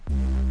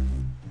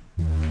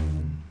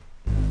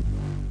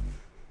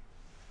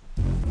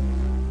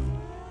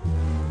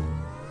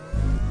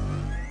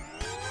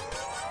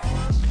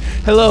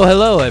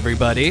Hello,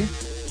 everybody.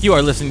 You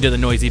are listening to the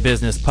Noisy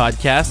Business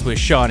Podcast with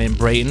Sean and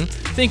Brayton.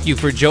 Thank you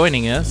for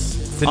joining us.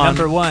 It's the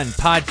number one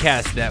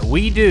podcast that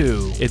we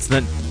do. It's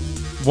the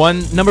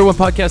number one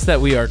podcast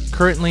that we are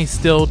currently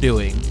still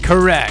doing.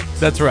 Correct.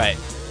 That's right.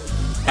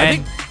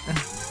 And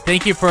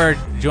thank you for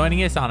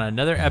joining us on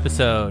another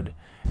episode,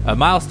 a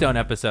milestone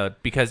episode,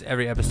 because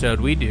every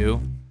episode we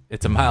do,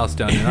 it's a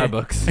milestone in our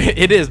books.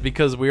 It is,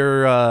 because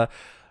we're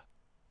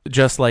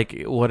just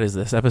like, what is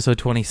this, episode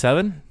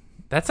 27?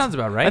 That sounds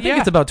about right. I think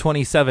it's about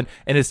 27,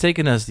 and it's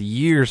taken us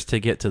years to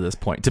get to this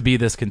point, to be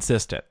this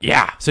consistent.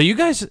 Yeah. So you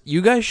guys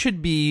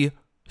should be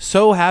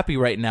so happy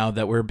right now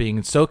that we're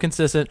being so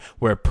consistent.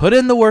 We're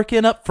putting the work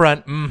in up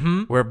front.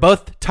 Mm-hmm. We're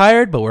both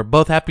tired, but we're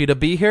both happy to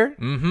be here.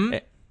 Mm-hmm.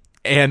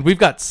 And we've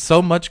got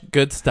so much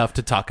good stuff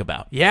to talk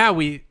about. Yeah,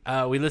 we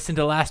listened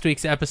to last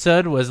week's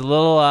episode. Was a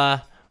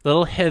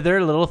little hither,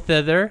 a little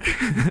thither,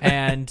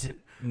 and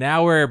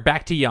now we're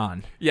back to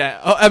yawn. Yeah,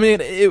 I mean,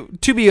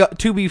 to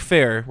be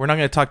fair, we're not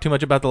going to talk too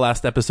much about the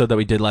last episode that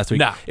we did last week.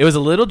 No. It was a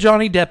little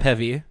Johnny Depp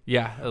heavy.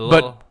 Yeah, a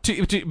little. But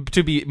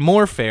to be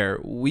more fair,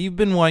 we've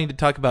been wanting to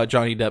talk about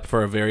Johnny Depp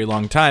for a very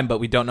long time, but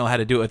we don't know how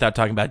to do it without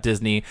talking about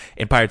Disney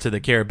and Pirates of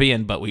the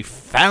Caribbean. But we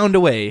found a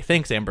way.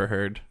 Thanks, Amber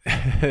Heard.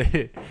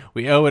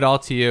 We owe it all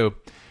to you.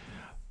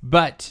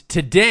 But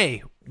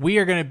today we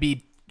are going to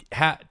be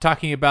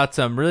talking about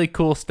some really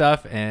cool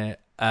stuff and.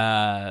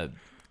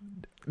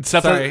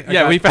 Sorry,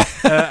 I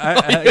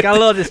got a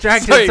little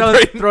distracted. Sorry, Someone's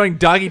Brayton. throwing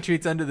doggy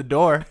treats under the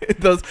door.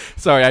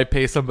 Sorry, I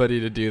pay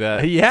somebody to do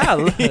that.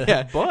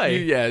 Yeah,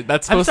 boy. Yeah,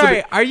 that's I'm supposed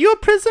sorry. to Are you a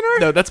prisoner?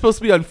 be. No, that's supposed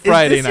to be on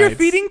Friday Is this your nights.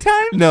 feeding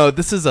time? No,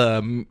 this is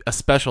a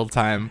special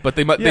time, but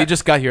they Yeah.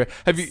 just got here.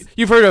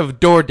 You've heard of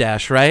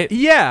DoorDash, right?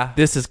 Yeah.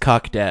 This is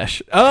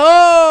Cockdash.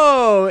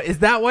 Oh, is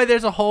that why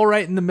there's a hole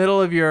right in the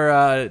middle of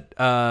your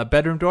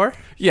bedroom door?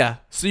 Yeah,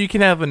 so you can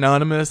have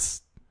anonymous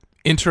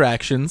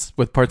interactions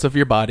with parts of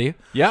your body.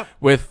 Yep.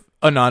 With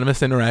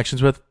anonymous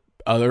interactions with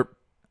other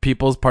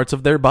people's parts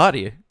of their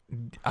body.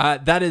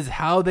 That is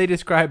how they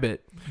describe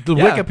it. The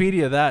Yeah.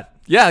 Wikipedia, that.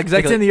 Yeah,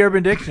 exactly. It's in the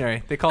Urban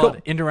Dictionary. They call Cool.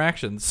 it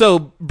interactions.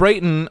 So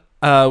Brayton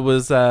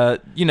was,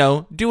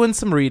 doing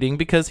some reading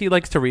because he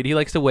likes to read. He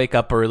likes to wake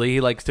up early. He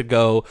likes to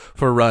go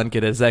for a run,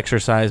 get his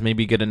exercise,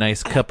 maybe get a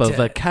nice cup of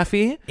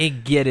coffee.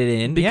 Get it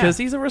in. Because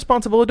he's a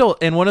responsible adult.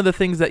 And one of the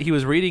things that he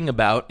was reading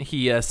about,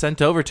 he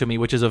sent over to me,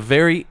 which is a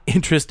very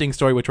interesting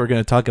story, which we're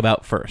going to talk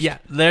about first. Yeah,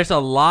 there's a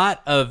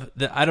lot of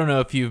I don't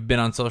know if you've been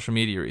on social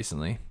media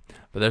recently,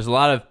 but there's a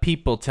lot of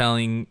people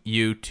telling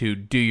you to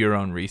do your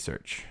own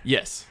research.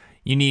 Yes.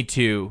 You need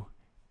to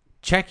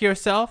check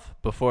yourself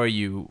before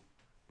you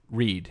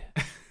read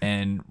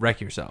and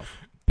wreck yourself,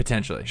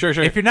 potentially. Sure.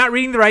 If you're not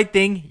reading the right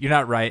thing, you're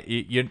not right.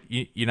 You're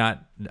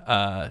not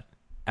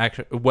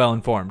actually well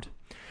informed.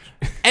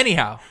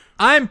 Anyhow,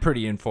 I'm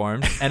pretty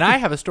informed, and I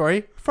have a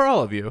story for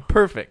all of you.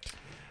 Perfect.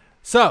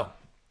 So,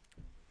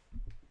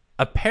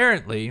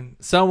 apparently,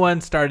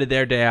 someone started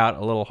their day out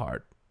a little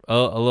hard. A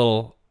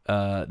little,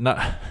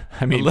 not,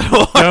 I mean, A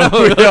little hard.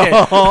 okay.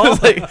 I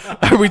was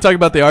like, are we talking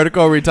about the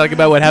article or are we talking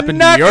about what happened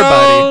to your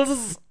body?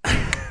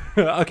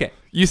 Okay.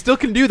 You still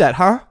can do that,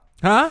 huh?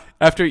 Huh?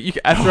 After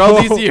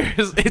all these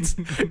years,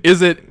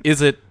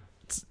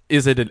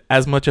 is it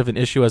as much of an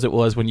issue as it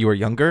was when you were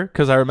younger?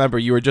 Because I remember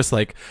you were just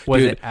like,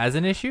 Was dude, it as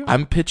an issue?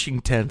 I'm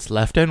pitching tents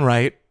left and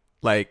right.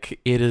 Like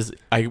it is,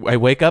 I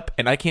wake up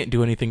and I can't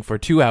do anything for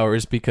 2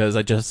 hours because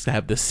I just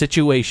have this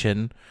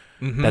situation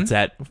that's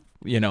at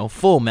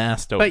full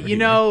mast over. But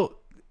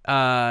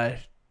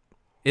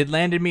it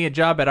landed me a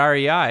job at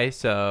REI,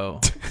 so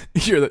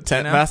you're the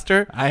tent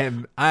master.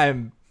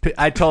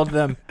 I told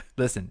them,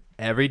 listen,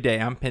 every day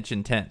I'm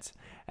pitching tents,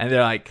 and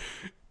they're like,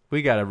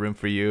 we got a room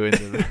for you in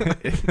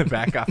the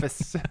back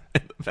office.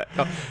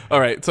 All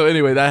right. So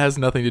anyway, that has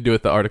nothing to do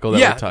with the article that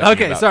we're talking about.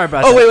 Okay, sorry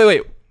about that. that.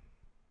 Wait.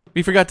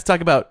 We forgot to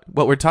talk about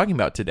what we're talking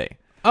about today.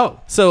 Oh.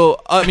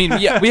 So, I mean,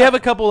 yeah, we have a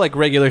couple like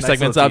regular Nice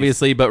segments, little tease.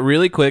 obviously, but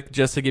really quick,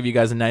 just to give you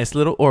guys a nice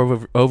little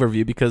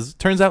overview, because it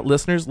turns out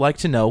listeners like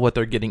to know what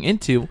they're getting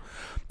into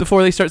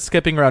before they start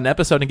skipping around an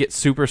episode and get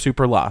super,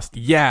 super lost.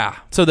 Yeah.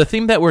 So the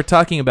theme that we're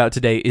talking about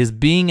today is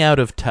being out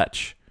of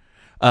touch.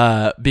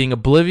 Being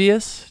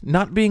oblivious,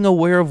 not being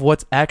aware of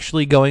what's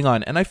actually going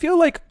on. And I feel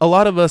like a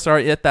lot of us are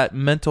at that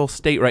mental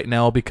state right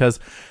now because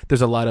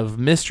there's a lot of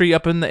mystery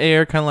up in the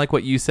air, kind of like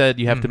what you said.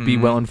 You have to be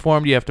well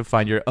informed. You have to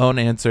find your own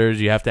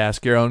answers. You have to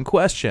ask your own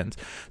questions.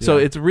 So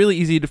it's really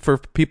easy for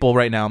people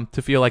right now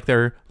to feel like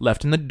they're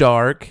left in the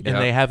dark and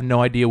they have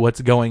no idea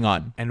what's going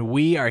on. And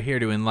we are here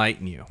to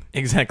enlighten you.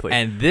 Exactly.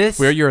 And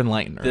we're your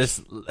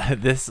enlighteners.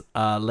 This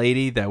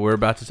lady that we're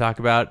about to talk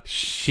about,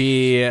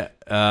 she's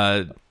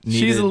a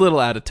little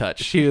out of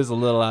touch. She was a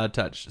little out of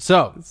touch.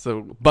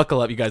 So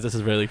buckle up, you guys. This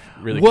is really,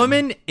 really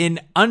woman good. in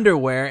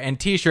underwear and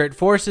t-shirt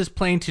forces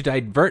plane to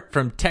divert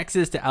from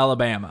Texas to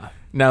Alabama.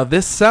 Now,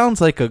 this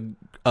sounds like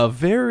a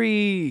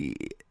very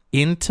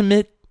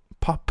intimate,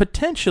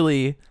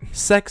 potentially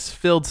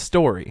sex-filled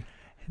story.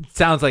 It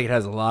sounds like it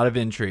has a lot of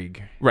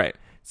intrigue. Right.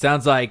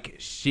 Sounds like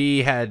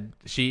she's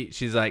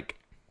like,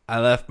 I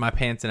left my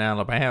pants in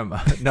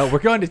Alabama. No, we're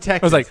going to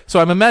Texas. I was like, so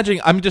I'm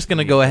imagining, I'm just going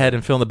to go ahead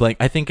and fill in the blank.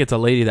 I think it's a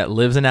lady that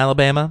lives in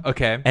Alabama.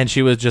 okay. And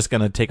she was just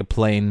going to take a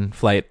plane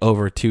flight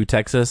over to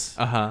Texas.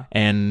 Uh-huh.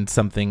 And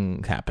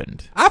something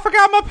happened. I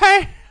forgot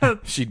my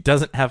pants. She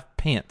doesn't have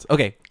pants.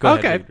 Okay, go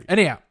ahead. Okay.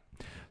 Anyhow,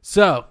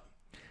 so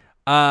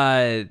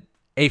a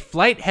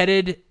flight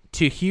headed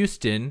to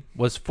Houston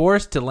was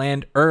forced to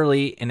land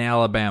early in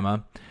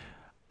Alabama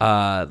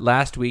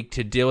last week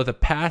to deal with a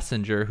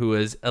passenger who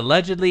was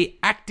allegedly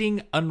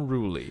acting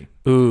unruly.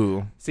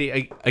 Ooh. See,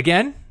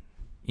 again,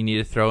 you need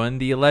to throw in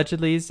the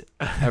allegedlys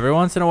every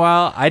once in a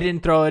while. I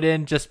didn't throw it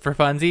in just for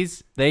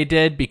funsies. They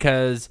did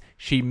because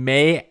she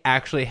may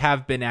actually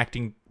have been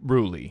acting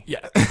ruly.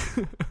 Yeah.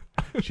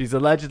 She's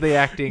allegedly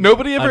acting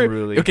Nobody ever.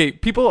 unruly. Okay,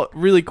 people,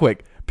 really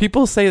quick.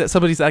 People say that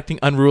somebody's acting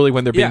unruly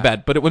when they're being Yeah.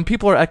 bad, but when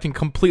people are acting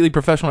completely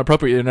professional and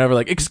appropriate, they're never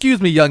like,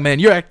 "Excuse me, young man,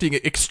 you're acting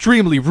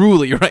extremely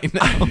ruly right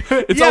now."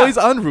 It's Yeah. always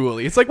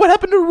unruly. It's like, what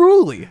happened to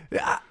ruly?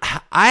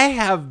 I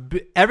have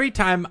every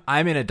time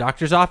I'm in a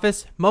doctor's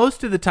office,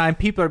 most of the time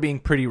people are being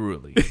pretty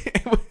ruly.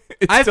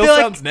 It I still feel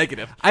like- sounds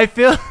negative. I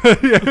feel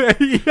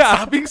yeah.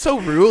 Stop being so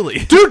ruly.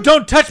 Dude,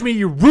 don't touch me,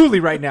 you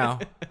ruly right now.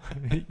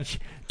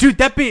 Dude,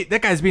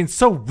 that guy's being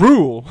so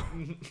rude.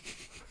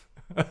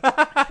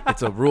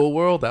 It's a rural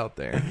world out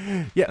there.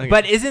 Yeah, Okay.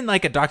 but isn't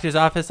like a doctor's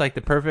office like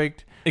the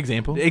perfect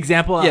Example.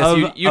 example Yes,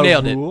 of you a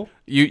nailed rule?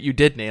 it. You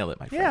did nail it,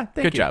 my friend. Yeah,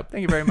 thank Good you. job.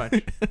 Thank you very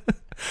much.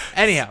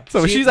 Anyhow,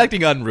 So she's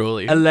acting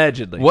unruly.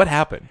 allegedly. What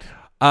happened?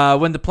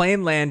 When the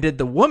plane landed,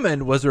 the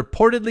woman was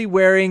reportedly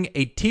wearing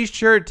a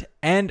t-shirt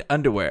and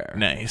underwear.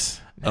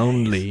 Nice.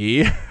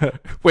 Only.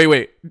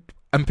 Wait.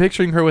 I'm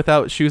picturing her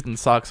without shoes and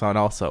socks on,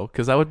 also,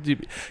 because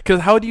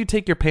how do you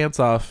take your pants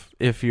off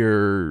if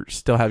you're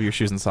still have your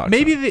shoes and socks?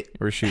 Maybe on? the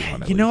or shoes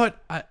on. You know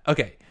what?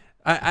 Okay.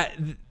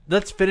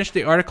 Let's finish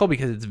the article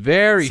because it's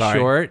very Sorry.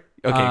 short.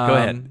 Okay, go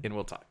ahead, and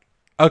we'll talk.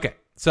 Okay,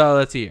 so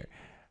let's see here.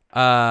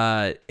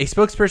 A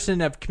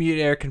spokesperson of Commute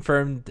Air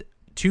confirmed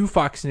to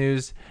Fox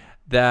News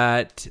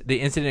that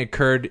the incident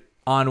occurred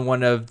on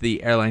one of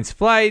the airline's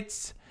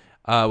flights,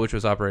 which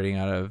was operating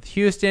out of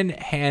Houston,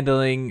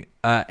 handing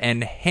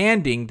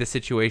the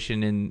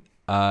situation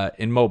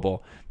in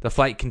Mobile. The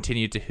flight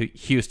continued to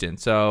Houston.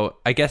 So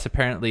I guess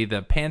apparently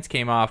the pants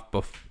came off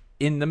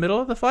in the middle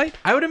of the flight.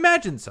 I would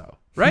imagine so,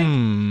 right?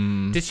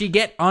 Did she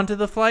get onto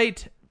the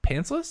flight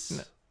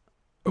pantsless?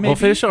 We'll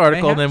finish the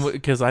article Mayhaps? then,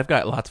 because I've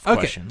got lots of Okay.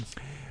 questions.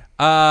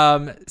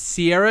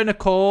 Sierra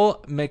Nicole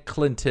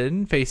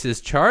McClinton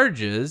faces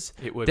charges.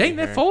 It would Dang, be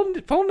that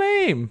her. full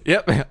name.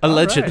 Yep,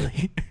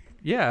 allegedly.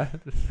 Yeah.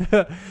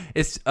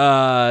 It's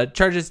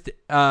charges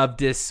of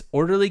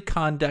disorderly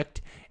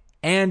conduct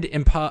and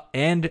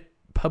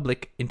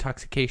public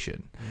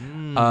intoxication.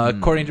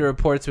 According to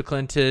reports,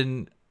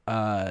 McClinton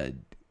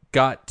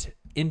got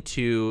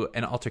into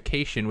an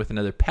altercation with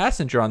another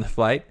passenger on the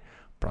flight,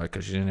 probably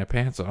because she didn't have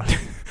pants on.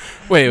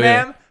 Wait.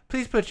 Ma'am,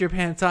 please put your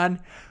pants on.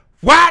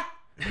 What?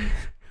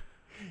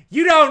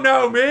 You don't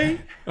know me.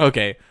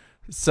 Okay,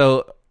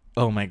 so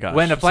oh my gosh,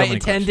 When a so flight many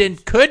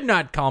attendant could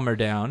not calm her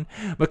down,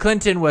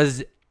 McClinton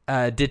was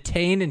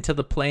detained until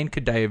the plane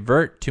could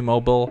divert to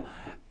Mobile,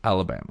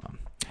 Alabama.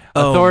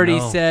 Oh,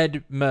 Authorities no.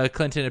 said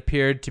McClinton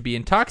appeared to be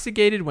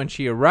intoxicated when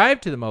she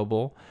arrived to the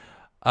Mobile,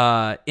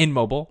 and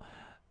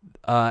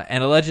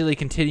allegedly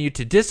continued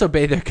to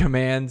disobey their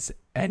commands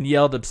and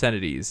yelled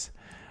obscenities.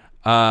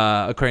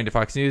 According to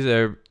Fox News,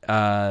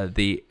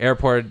 the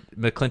airport,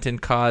 McClinton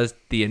caused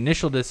the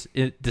initial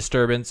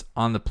disturbance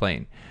on the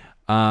plane.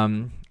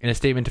 In a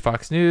statement to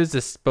Fox News, the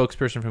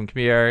spokesperson from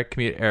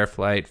Commute Air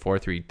Flight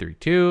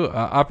 4332,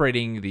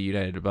 operating the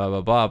United blah,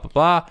 blah, blah, blah,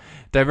 blah,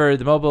 diverted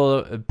the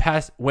Mobile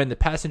when the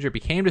passenger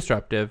became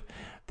disruptive.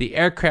 The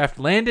aircraft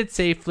landed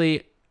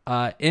safely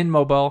in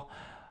Mobile,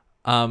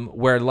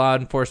 where law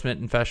enforcement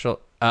and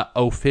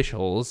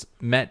officials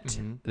met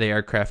the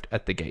aircraft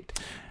at the gate.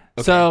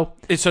 Okay.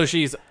 So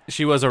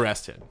she was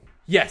arrested.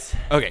 Yes.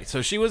 Okay,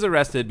 so she was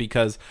arrested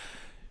because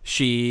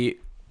she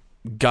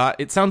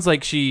it sounds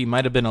like she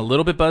might have been a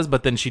little bit buzzed,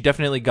 but then she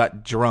definitely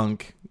got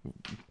drunk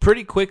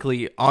pretty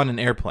quickly on an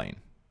airplane.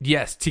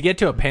 Yes, to get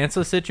to a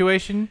pantsless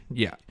situation,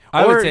 yeah.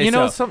 I would say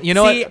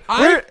See,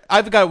 what?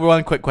 I've got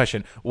one quick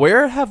question.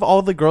 Where have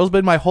all the girls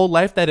been my whole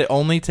life that it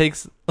only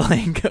takes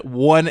like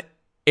one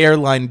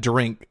airline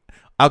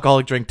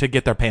alcoholic drink to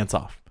get their pants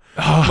off?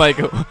 Like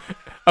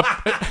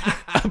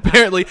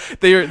apparently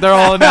they're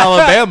all in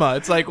Alabama.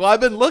 It's like, well, I've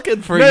been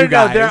looking for you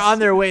guys. No, they're on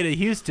their way to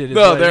Houston. is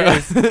No, what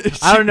it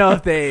is. I don't know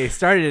if they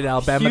started in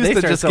Alabama. Houston they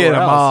started just somewhere get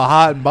them else. all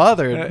hot and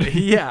bothered.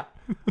 Yeah.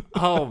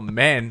 Oh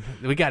man,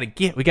 we gotta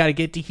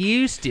get to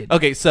Houston.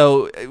 Okay,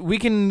 so we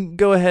can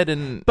go ahead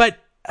and But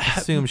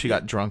assume she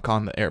got drunk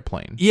on the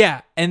airplane.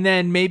 yeah, and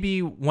then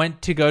maybe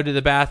went to go to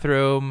the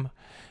bathroom,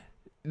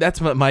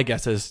 That's what my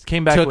guess is.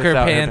 Came back, took her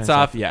without pants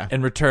off, yeah.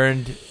 and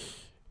returned.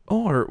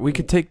 Or we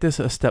could take this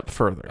a step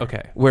further.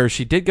 Okay. Where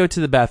she did go to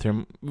the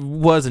bathroom,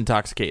 was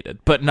intoxicated,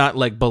 but not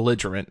like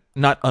belligerent,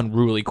 not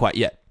unruly quite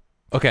yet.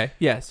 Okay.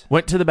 Yes.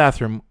 Went to the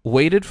bathroom,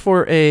 waited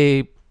for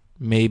a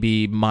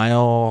maybe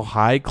Mile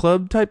High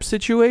Club type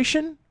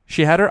situation.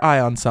 She had her eye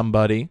on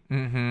somebody,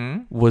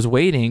 was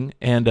waiting,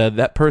 and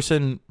that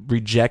person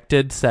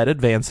rejected said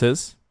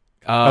advances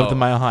of the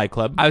Mile High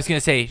Club. I was going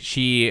to say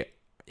she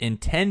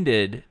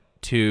intended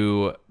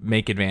to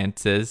make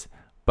advances,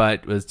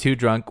 but was too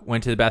drunk,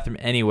 went to the bathroom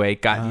anyway,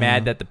 got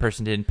mad that the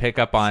person didn't pick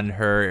up on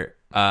her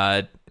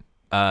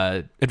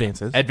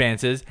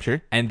advances,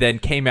 Sure. and then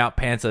came out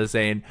pantsless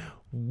saying,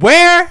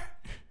 "Where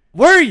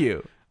were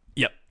you?"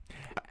 Yep.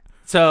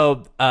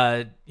 So,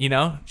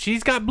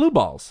 she's got blue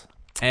balls.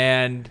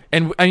 And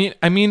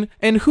I mean,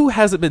 and who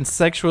hasn't been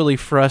sexually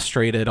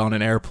frustrated on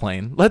an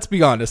airplane? Let's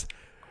be honest.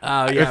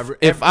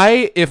 If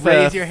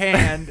raise your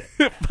hand.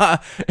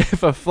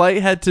 If a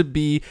flight had to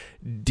be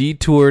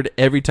detoured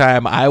every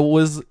time I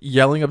was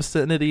yelling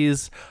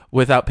obscenities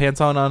without pants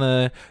on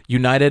a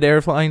United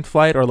airline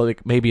flight, or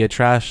like maybe a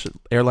trash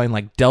airline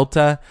like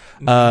Delta,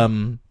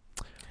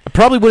 I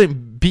probably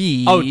wouldn't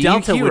be.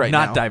 Delta here would right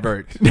not now.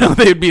 divert. No,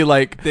 they'd be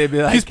like,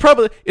 it's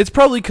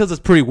probably because it's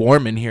pretty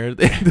warm in here.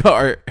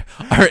 our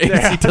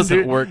AC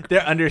doesn't work.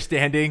 They're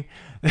understanding.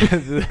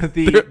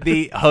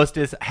 The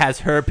hostess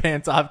has her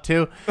pants off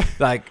too.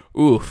 Like,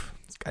 oof,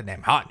 it's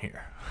goddamn hot in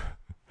here.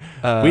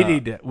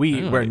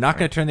 We're not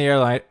going to turn the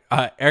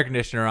air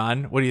conditioner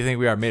on. What do you think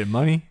we are, made of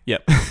money?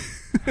 Yep.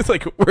 It's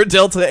like, we're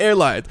Delta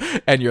Airlines,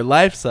 and your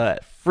life's a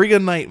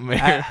friggin'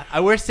 nightmare.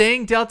 We're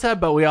saying Delta,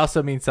 but we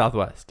also mean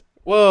Southwest.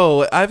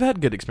 Whoa, I've had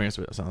good experience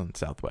with us on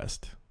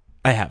Southwest.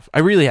 I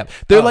really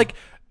have. They're like,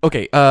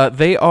 okay,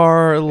 they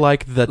are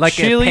like the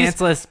Chili's.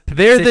 Pantsless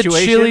They're the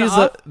Chili's.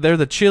 off? They're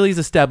the Chili's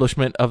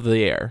establishment of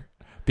the air,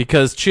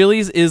 because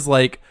Chili's is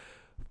like,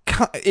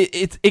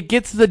 it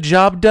gets the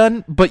job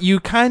done, but you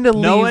kind of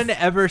No one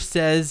ever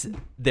says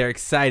they're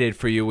excited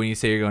for you when you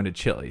say you're going to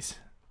Chili's.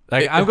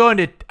 Like, I'm going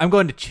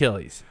to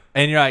Chili's,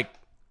 and you're like,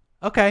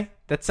 okay,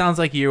 that sounds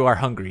like you are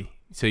hungry.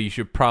 So you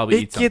should probably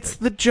eat something. It gets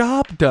the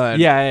job done.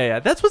 Yeah.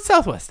 That's what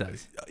Southwest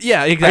does.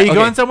 Yeah, exactly. Are you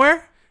going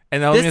somewhere?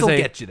 And this will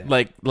get you there.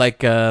 Like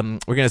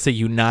we're gonna say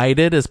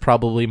United is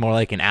probably more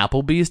like an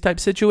Applebee's type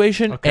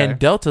situation, and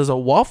Delta's a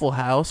Waffle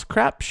House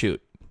crapshoot.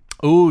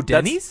 Ooh,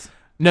 Denny's?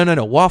 No,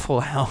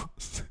 Waffle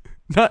House,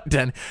 not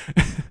Denny.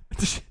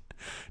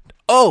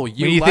 Oh,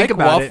 you like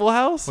Waffle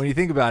House? When you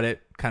think about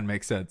it, kind of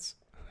makes sense.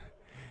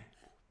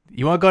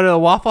 You want to go to a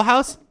Waffle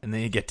House, and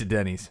then you get to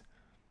Denny's.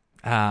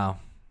 Oh.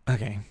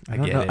 Okay, I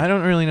get it. I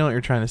don't really know what you're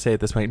trying to say at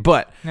this point,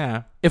 but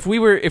yeah, if we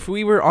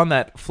were on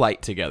that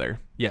flight together,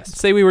 yes,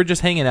 say we were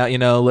just hanging out,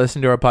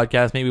 listening to our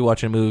podcast, maybe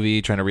watching a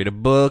movie, trying to read a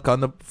book on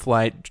the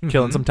flight,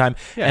 killing some time,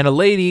 and a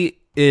lady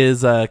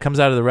comes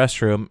out of the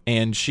restroom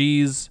and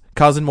she's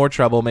causing more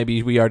trouble.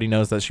 Maybe we already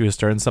knows that she was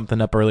stirring something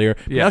up earlier.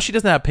 Yeah. Now she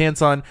doesn't have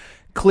pants on,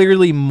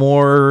 clearly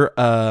more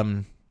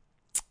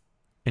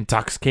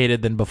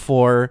intoxicated than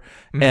before.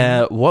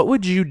 What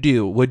would you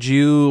do? Would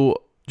you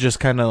just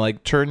kind of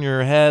like turn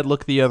your head,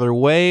 look the other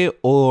way,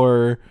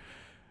 or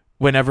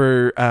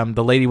whenever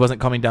the lady wasn't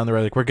calming down, they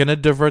were like, we're gonna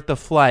divert the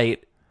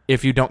flight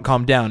if you don't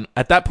calm down?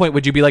 At that point,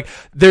 would you be like,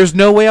 there's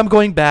no way I'm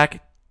going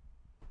back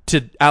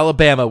to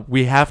Alabama,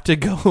 we have to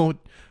go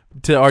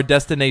to our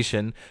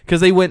destination?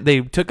 Because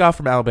they took off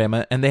from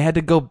Alabama and they had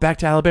to go back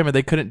to Alabama.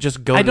 They couldn't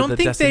just go to the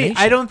destination.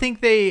 I don't think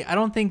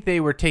they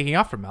were taking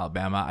off from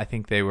Alabama. I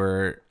think they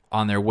were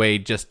on their way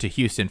just to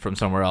Houston from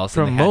somewhere else.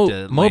 From and they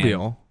had to Mobile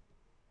land.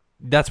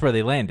 That's where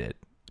they landed.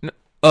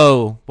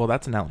 Oh, well,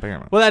 that's in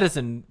Alabama. Well, that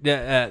isn't.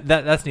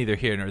 That's neither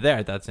here nor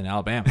there. That's in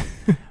Alabama.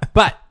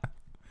 But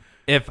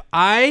if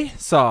I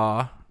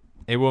saw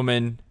a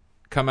woman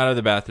come out of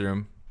the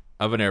bathroom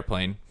of an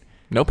airplane,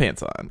 no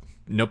pants on,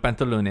 no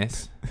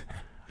pantalones,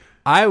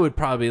 I would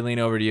probably lean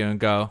over to you and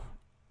go,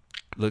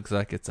 "Looks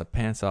like it's a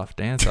pants off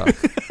dance off."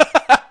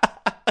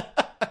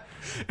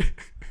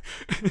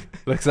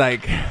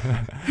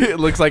 It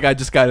looks like I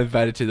just got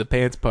invited to the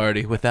pants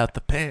party without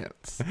the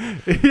pants.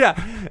 Yeah.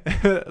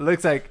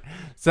 Looks like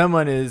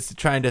someone is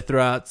trying to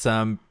throw out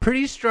some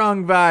pretty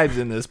strong vibes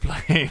in this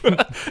plane.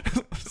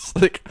 It's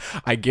like,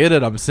 I get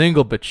it, I'm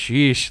single, but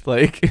sheesh,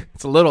 like,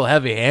 it's a little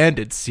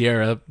heavy-handed,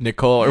 Sierra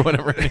Nicole or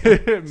whatever.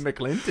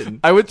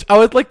 McClinton. I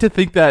would like to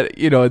think that,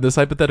 in this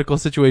hypothetical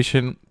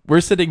situation,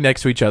 we're sitting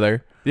next to each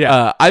other.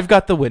 Yeah. I've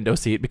got the window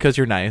seat because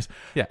you're nice.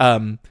 Yeah.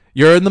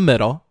 You're in the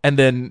middle, and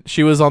then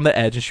she was on the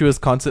edge, and she was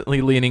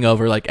constantly leaning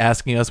over, like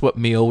asking us what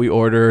meal we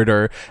ordered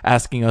or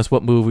asking us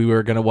what movie we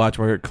were going to watch.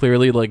 We're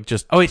clearly like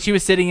just... Oh, wait, she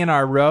was sitting in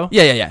our row?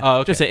 Yeah.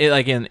 Oh, okay. Just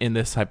like in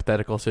this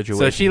hypothetical situation.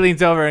 So she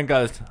leans over and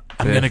goes,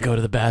 I'm going to go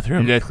to the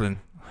bathroom. Listen,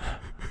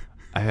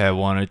 I had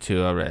one or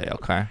two already,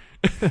 okay?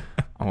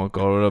 I'm going to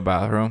go to the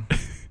bathroom.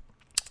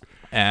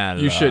 And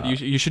you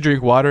should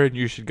drink water, and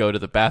you should go to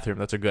the bathroom.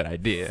 That's a good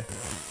idea.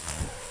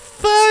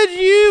 Fudge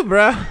you,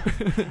 bro.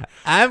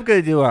 I'm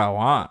going to do what I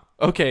want.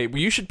 Okay, well,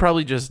 you should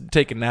probably just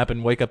take a nap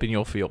and wake up and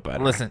you'll feel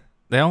better. Listen,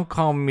 they don't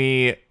call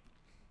me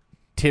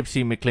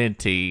Tipsy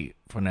McClinty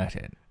for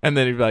nothing. And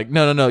then he'd be like,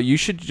 no, you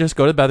should just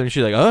go to the bathroom.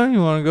 She's like, oh,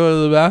 you want to go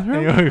to the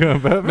bathroom? You want to go to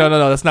the bathroom?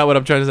 No, that's not what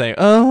I'm trying to say.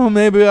 Oh,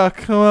 maybe I'll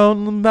come out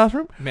in the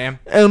bathroom. Ma'am.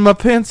 And my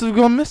pants have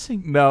gone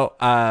missing. No,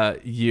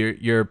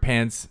 your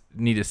pants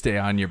need to stay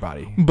on your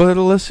body. But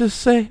let's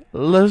just say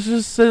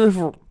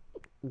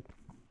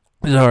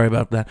Sorry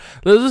about that.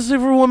 Let's just say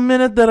for 1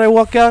 minute that I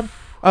walk out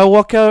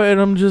and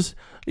I'm just,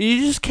 you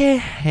just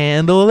can't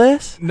handle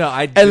this. No,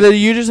 And then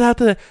you just have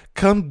to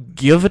come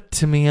give it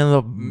to me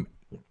in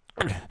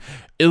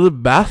the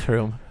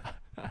bathroom.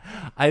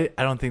 I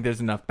don't think there's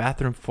enough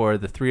bathroom for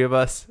the three of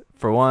us,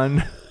 for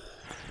one.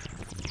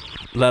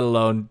 Let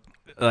alone,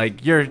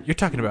 like, you're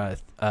talking about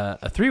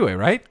a three-way,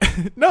 right?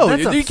 No,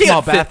 That's a you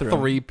small can't fit bathroom.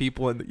 3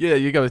 people in. Yeah,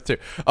 you go with 2.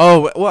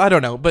 Oh, well, I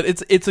don't know, but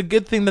it's a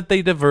good thing that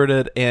they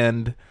diverted,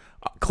 and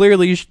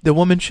clearly the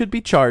woman should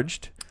be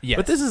charged. Yes.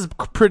 But this is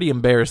pretty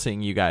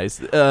embarrassing, you guys.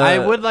 I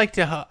would like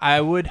to. I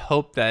would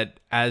hope that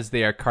as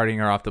they are carting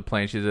her off the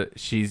plane,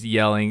 she's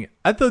yelling,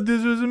 "I thought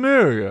this was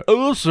America."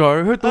 Oh,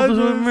 sorry, I thought this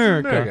was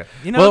America.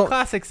 You know, Well,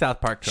 classic South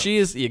Park. Trope. She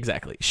is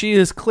exactly. She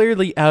is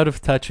clearly out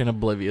of touch and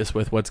oblivious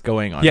with what's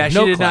going on. Yeah, she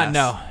No did class.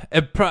 not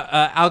know.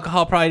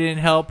 Alcohol probably didn't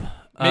help.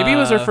 Maybe it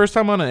was her first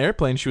time on an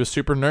airplane. She was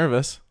super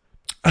nervous,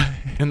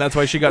 and that's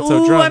why she got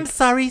so Ooh, drunk. I'm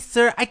sorry,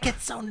 sir. I get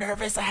so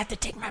nervous. I have to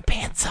take my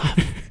pants off.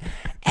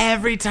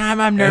 Every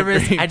time I'm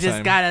nervous, Every I just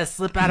time. gotta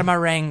slip out of my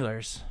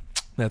Wranglers.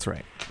 That's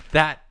right.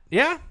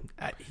 Yeah.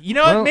 You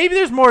know Well- what? Maybe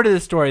there's more to the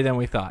story than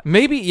we thought.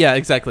 Maybe, yeah,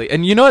 exactly.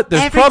 And you know what?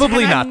 There's Every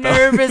probably time not, I'm though.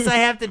 nervous, I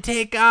have to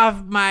take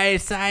off my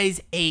size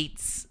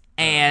 8s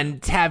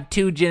and have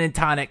 2 gin and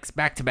tonics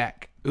back to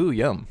back Ooh,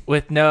 yum.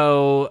 with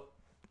no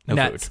No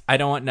nuts. food. I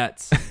don't want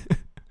nuts.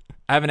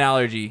 I have an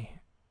allergy.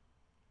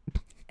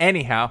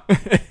 Anyhow.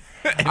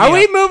 Are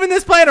we moving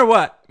this plane or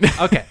what?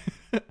 Okay.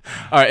 All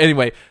right,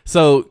 anyway.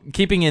 So,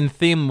 keeping in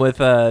theme with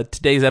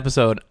today's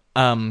episode,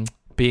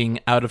 being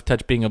out of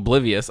touch, being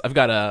oblivious, I've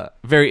got a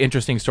very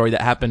interesting story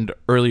that happened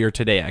earlier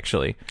today,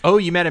 actually. Oh,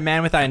 you met a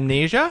man with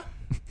amnesia?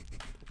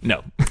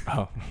 No.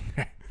 Oh.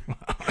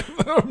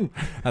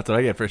 That's what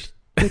I get for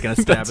taking a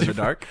stab in the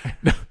dark.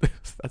 No,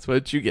 that's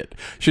what you get.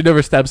 Should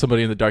never stab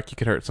somebody in the dark. You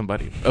could hurt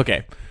somebody.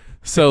 Okay.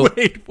 So,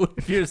 Wait, what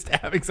if you're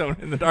stabbing someone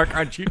in the dark?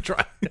 Aren't you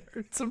trying to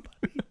hurt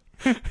somebody?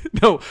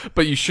 no,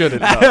 but you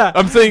shouldn't. No.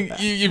 I'm saying,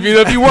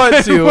 if you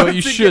want to, Once you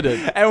again-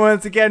 shouldn't. And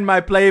once again,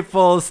 my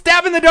playful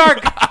stab in the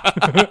dark.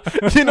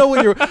 You know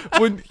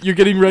when you're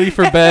getting ready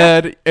for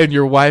bed and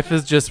your wife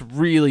has just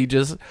really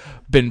just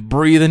been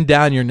breathing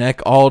down your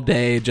neck all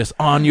day, just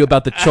on you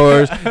about the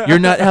chores. You're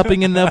not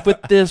helping enough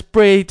with this,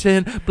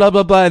 Brayton, blah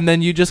blah blah, and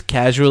then you just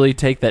casually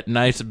take that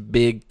nice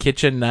big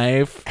kitchen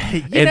knife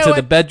into the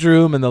what?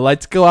 bedroom, and the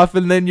lights go off,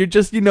 and then you're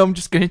just, I'm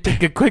just gonna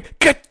take a quick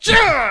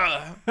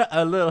ka-cha!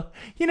 A little.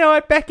 You know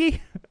what,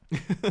 Becky?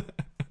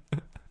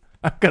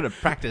 I'm gonna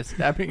practice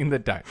stabbing in the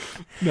dark.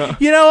 No.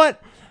 You know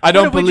what? I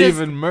don't if we believe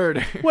just- in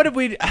murder. What if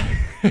we?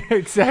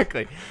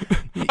 Exactly.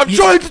 I'm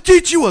trying to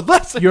teach you a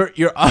lesson.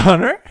 Your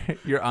honor.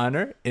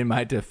 In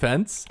my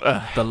defense,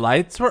 the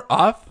lights were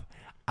off.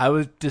 I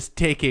was just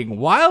taking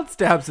wild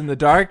stabs in the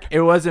dark.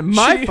 It wasn't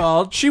my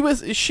fault.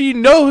 She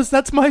knows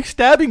that's my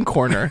stabbing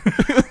corner.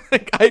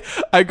 Like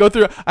I go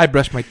through. I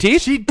brush my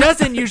teeth. She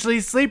doesn't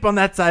usually sleep on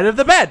that side of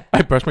the bed.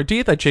 I brush my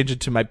teeth. I change it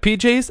to my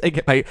PJs.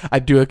 I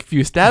do a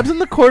few stabs in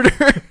the corner.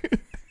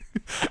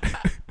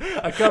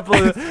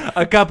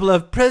 A couple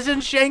of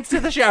prison shanks to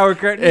the shower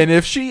curtain. and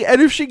if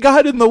she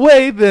got in the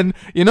way, then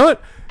you know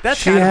what? That's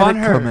she kind of had on it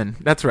her. coming.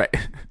 That's right.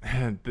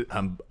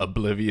 I'm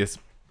oblivious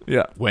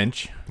Yeah.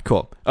 wench.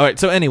 Cool. All right.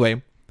 So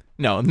anyway,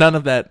 no, none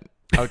of that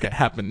Okay.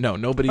 happened. No,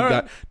 nobody All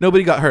got right.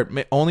 nobody got hurt.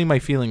 Only my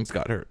feelings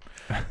got hurt.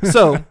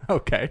 So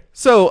Okay.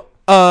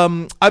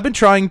 I've been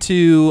trying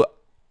to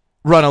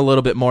run a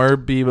little bit more,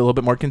 be a little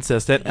bit more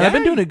consistent, and I've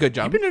been doing a good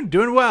job. You've been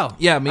doing well.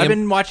 Yeah, I've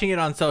been watching it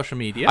on social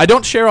media. I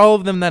don't share all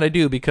of them that I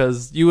do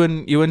because you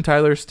and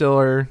Tyler still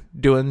are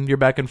doing your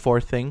back and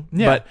forth thing.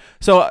 Yeah. But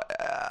so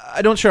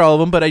I don't share all of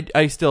them, but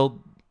I still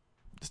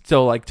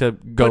like to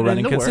go Put in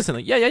running the work.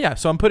 consistently. Yeah.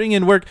 So I'm putting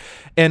in work,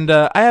 and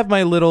I have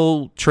my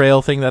little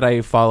trail thing that I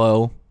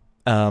follow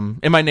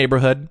in my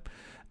neighborhood,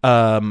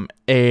 and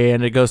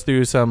it goes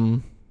through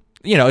some.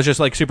 It's just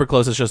like super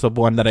close. It's just the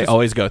one that I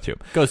always go through.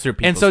 Goes through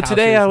people's And so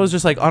today houses I was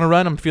just like on a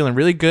run. I'm feeling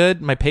really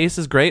good. My pace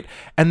is great.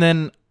 And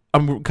then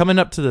I'm coming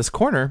up to this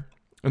corner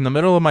in the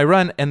middle of my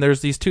run, and there's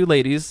these 2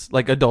 ladies,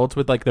 like adults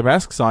with like their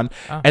masks on,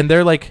 and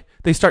they're like,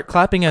 they start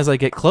clapping as I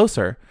get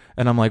closer.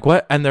 And I'm like,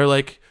 what? And they're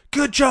like,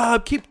 good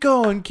job. Keep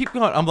going. Keep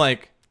going. I'm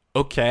like,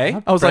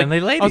 okay. I was friendly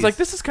like, ladies.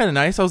 this is kind of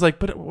nice. I was like,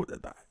 but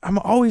I'm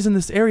always in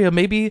this area.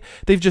 Maybe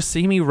they've just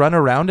seen me run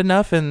around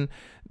enough, and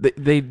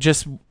they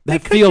just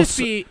could feel just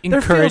be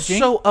encouraging.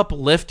 so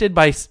uplifted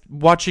by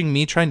watching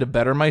me trying to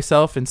better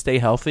myself and stay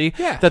healthy.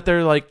 Yeah. That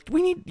they're like,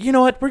 you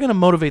know what? We're gonna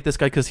motivate this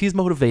guy because he's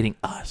motivating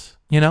us.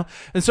 And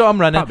so I'm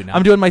running. Probably not.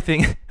 I'm doing my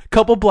thing. A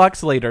couple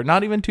blocks later,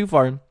 not even too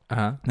far.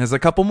 Uh-huh. There's a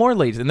couple more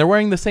ladies, and they're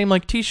wearing the same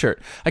like T-shirt.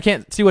 I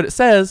can't see what it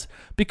says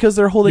because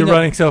they're holding. You're up,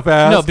 running so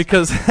fast. No,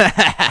 because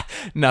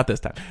not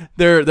this time.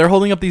 They're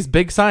holding up these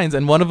big signs,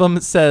 and one of them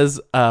says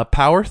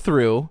 "Power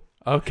Through,"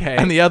 Okay.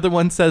 and the other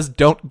one says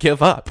 "Don't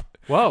Give Up."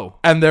 Whoa.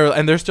 And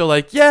they're still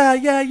like,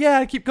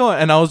 yeah, keep going.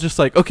 And I was just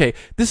like, okay,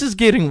 this is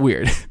getting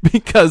weird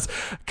because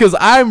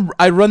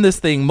I run this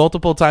thing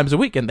multiple times a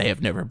week, and they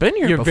have never been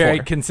here You're before. very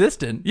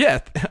consistent. Yeah,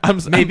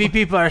 Maybe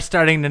people are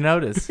starting to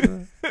notice.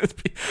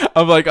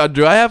 I'm like,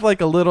 do I have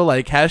like a little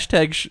like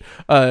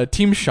hashtag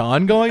Team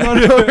Sean going on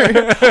over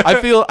here?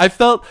 I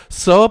felt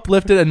so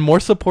uplifted and more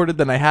supported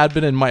than I had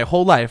been in my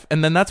whole life.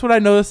 And then that's what I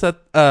noticed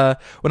that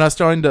when I was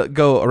starting to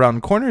go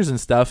around corners and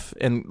stuff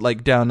and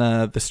like down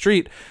the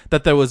street,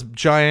 that there was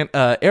giant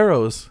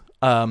arrows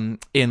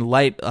in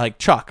light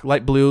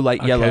blue,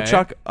 light yellow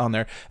chalk on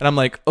there. And I'm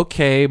like,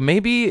 okay,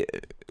 maybe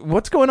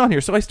what's going on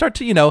here? So I start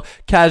to,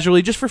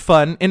 casually, just for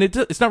fun, and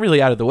it's not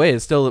really out of the way.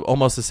 It's still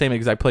almost the same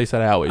exact place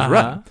that I always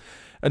run.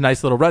 A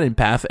nice little running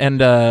path.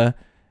 And I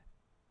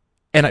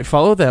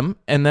follow them,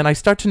 and then I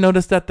start to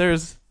notice that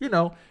there's,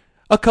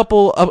 a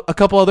couple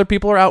other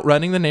people are out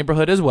running the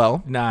neighborhood as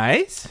well.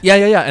 Nice.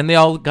 Yeah. And they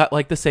all got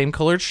like the same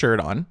colored shirt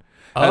on.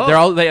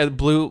 They have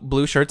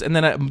blue shirts, and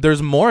then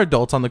there's more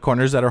adults on the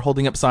corners that are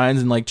holding up signs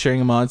and like cheering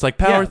them on. It's like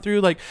power through,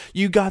 like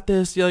you got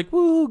this. You're like,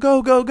 woo,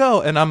 go, go,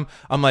 go. And I'm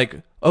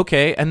like,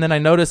 okay. And then I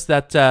noticed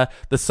that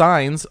the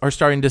signs are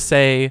starting to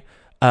say,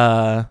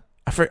 I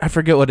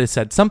forget what it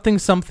said, something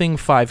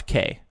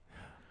 5K.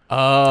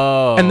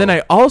 Oh. And then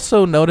I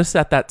also noticed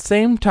at that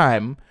same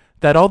time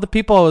that all the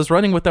people I was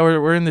running with that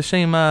were in the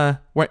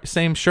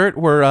same shirt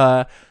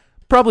were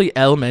probably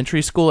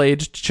elementary school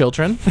aged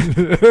children. so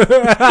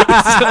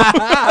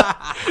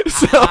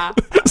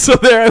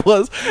there I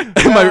was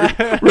in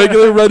my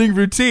regular running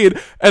routine,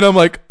 and I'm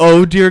like,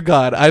 oh dear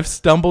God, I've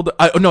stumbled.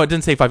 No, it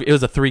didn't say 5. It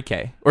was a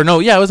 3K. Or no,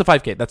 yeah, it was a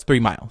 5K. That's 3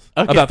 miles.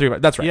 Okay. About 3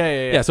 miles. That's right.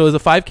 Yeah. So it was a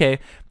 5K,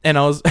 and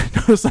I was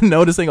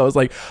noticing, I was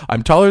like,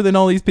 I'm taller than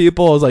all these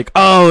people. I was like,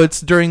 oh,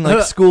 it's during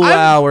like school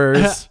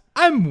hours.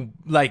 I'm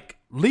like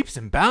leaps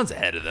and bounds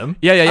ahead of them.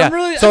 Yeah.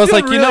 So I was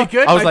like,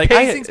 good. I was My like,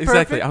 pacing's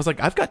exactly. perfect. I was like,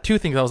 I've got two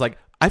things. I was like,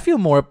 I feel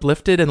more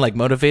uplifted and like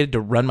motivated to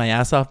run my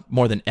ass off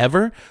more than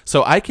ever.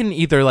 So I can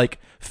either like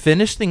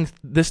finish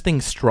this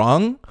thing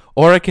strong,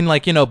 or I can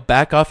like,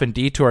 back off and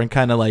detour and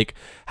kind of like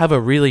have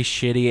a really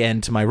shitty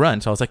end to my run.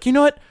 So I was like, you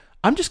know what?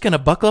 I'm just going to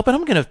buckle up and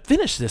I'm going to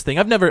finish this thing.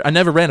 I never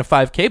ran a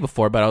 5K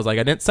before, but I was like,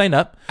 I didn't sign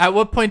up. At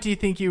what point do you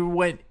think you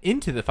went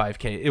into the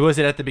 5K? Was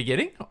it at the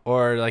beginning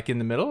or like in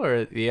the middle or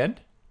at the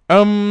end?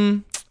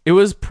 It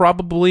was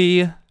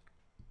probably,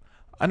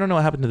 I don't know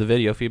what happened to the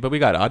video feed, but we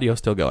got audio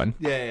still going.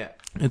 Yeah.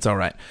 It's all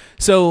right.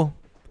 So,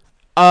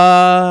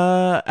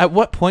 at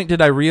what point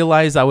did I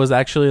realize I was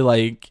actually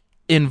like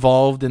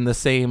involved in the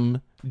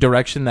same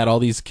direction that all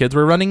these kids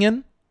were running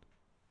in?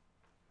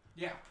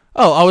 Yeah.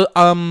 Oh, I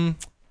was,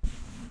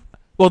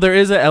 well, there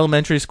is an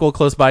elementary school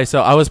close by,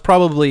 so I was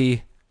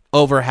probably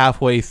over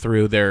halfway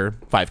through their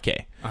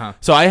 5K. Uh-huh.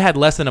 So I had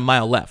less than a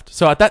mile left.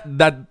 So at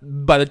that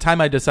by the time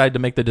I decided to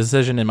make the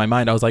decision in my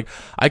mind, I was like,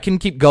 I can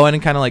keep going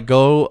and kind of like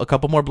go a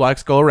couple more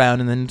blocks, go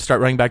around, and then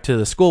start running back to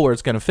the school where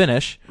it's going to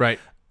finish. Right.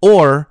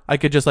 Or I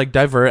could just like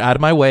divert out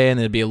of my way, and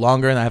it'd be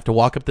longer, and I have to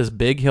walk up this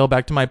big hill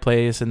back to my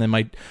place, and then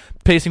my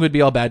pacing would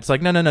be all bad. It's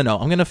like, no. I'm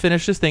going to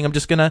finish this thing. I'm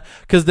just going to,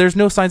 because there's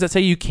no signs that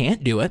say you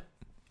can't do it.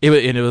 It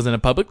was in a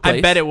public place.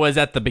 I bet it was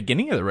at the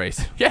beginning of the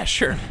race. Yeah,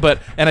 sure.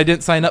 And I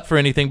didn't sign up for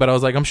anything, but I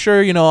was like, I'm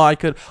sure,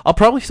 I'll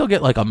probably still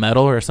get like a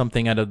medal or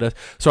something out of this.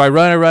 So I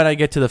run, I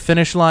get to the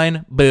finish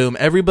line. Boom.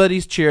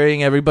 Everybody's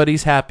cheering.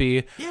 Everybody's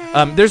happy.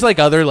 Yeah. There's like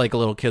other like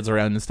little kids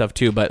around and stuff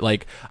too, but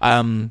like,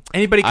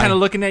 anybody kind of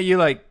looking at you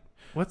like,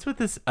 what's with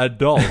this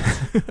adult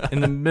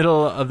in the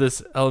middle of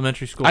this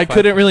elementary school? I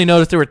couldn't really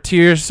notice. There were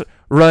tears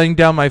running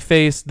down my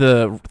face.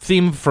 The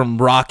theme from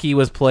Rocky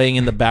was playing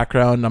in the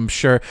background. I'm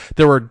sure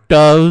there were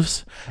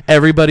doves.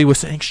 Everybody was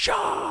saying,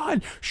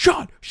 Sean.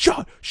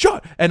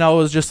 And I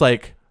was just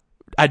like,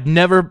 I'd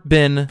never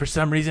been, for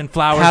some reason,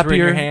 flowers happier. were in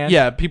your hand.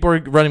 Yeah, people were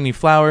running me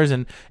flowers,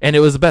 and it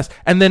was the best.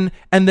 And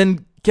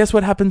then guess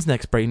what happens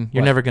next, Brayden?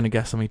 You're never going to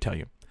guess. Let me tell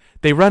you.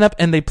 They run up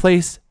and they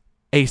place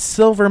a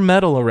silver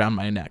medal around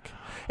my neck,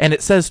 and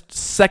it says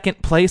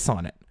second place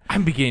on it.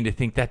 I'm beginning to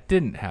think that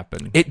didn't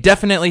happen. It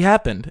definitely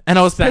happened. And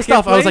I was pissed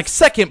off. Place? I was like,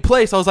 second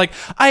place. I was like,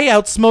 I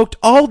outsmoked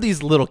all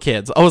these little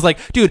kids. I was like,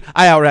 dude,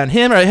 I outran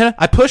him.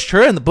 I pushed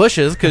her in the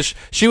bushes because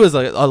she was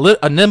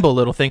a nimble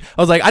little thing.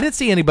 I was like, I didn't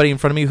see anybody in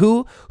front of me.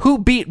 Who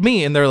beat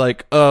me? And they're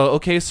like,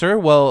 okay, sir.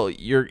 Well,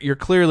 you're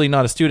clearly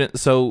not a student,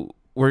 so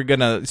we're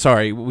gonna.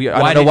 Sorry,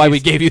 I don't know why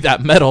we gave you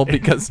that medal,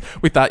 because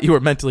we thought you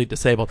were mentally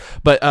disabled.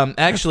 But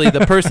actually,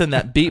 the person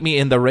that beat me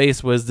in the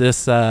race was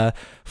this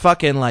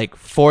fucking like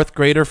 4th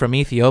grader from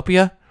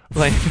Ethiopia.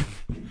 Like,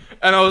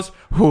 and I was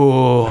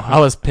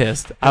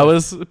pissed.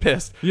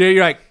 Yeah,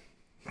 you're like,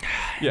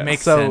 yeah,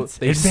 makes so sense.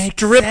 They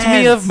stripped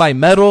me of my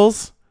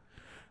medals.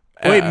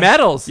 Wait,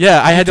 medals?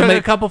 Yeah, I had to took make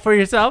a couple for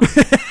yourself.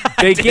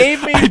 They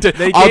gave me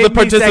all the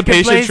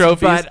participation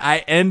trophies, but I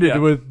ended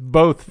with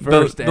both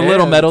first. The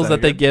little medals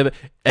that they give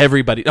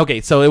everybody.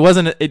 Okay, so it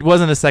wasn't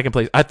a second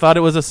place. I thought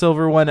it was a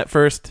silver one at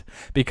first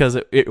because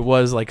it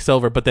was like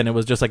silver, but then it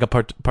was just like a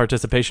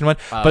participation one.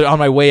 But on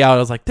my way out, I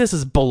was like, this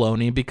is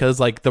baloney,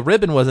 because like the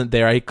ribbon wasn't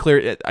there. I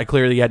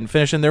clearly hadn't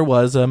finished, and there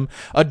was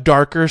a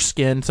darker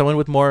skin, someone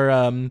with more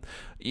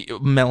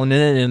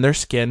melanin in their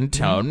skin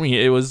tone.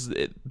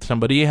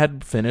 Somebody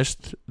had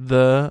finished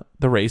the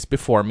race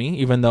before me,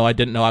 even though I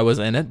didn't know I was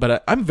in it.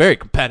 But I'm very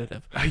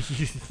competitive.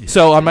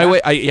 So on my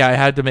way, I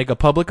had to make a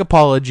public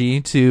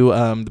apology to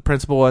the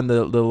principal and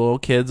the little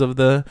kids of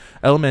the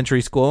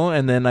elementary school,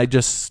 and then I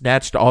just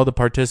snatched all the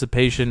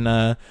participation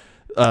necklace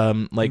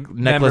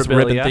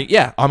ribbon thing.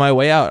 Yeah, on my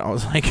way out, I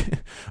was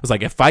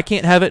like, if I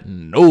can't have it,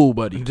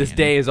 nobody. This can.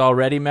 day is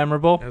already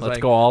memorable. Let's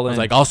go all in. I was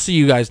like, I'll see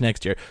you guys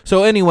next year.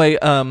 So anyway,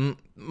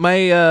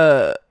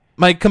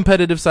 my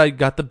competitive side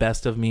got the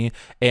best of me,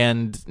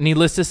 and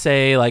needless to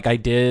say, like, I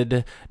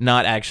did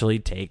not actually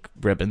take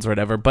ribbons or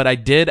whatever, but I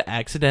did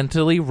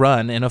accidentally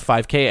run in a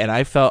 5K, and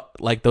I felt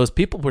like those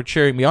people were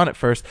cheering me on at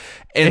first,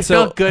 and it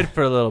felt good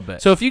for a little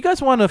bit. So if you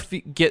guys want to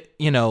get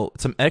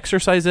some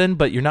exercise in,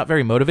 but you're not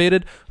very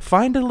motivated,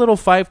 find a little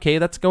 5K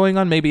that's going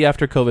on maybe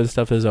after COVID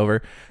stuff is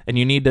over, and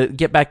you need to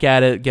get back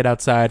at it, get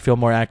outside, feel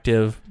more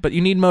active, but you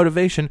need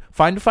motivation.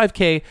 Find a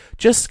 5K,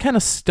 just kind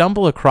of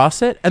stumble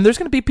across it, and there's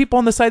going to be people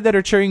on the side that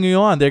are cheering you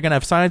on. They're going to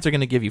have signs. They're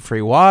going to give you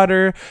free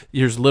water.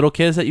 There's little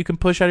kids that you can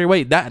push out of your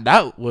way.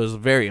 That was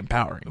very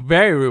empowering.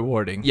 Very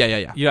rewarding.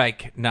 Yeah. You're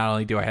like, not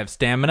only do I have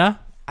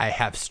stamina, I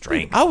have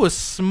strength. I was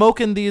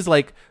smoking these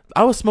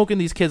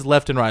kids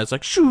left and right. I was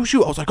like, shoo.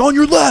 I was like, on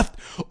your left,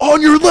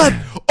 on your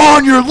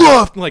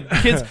left. Like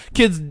kids.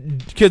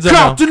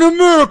 Captain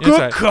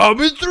America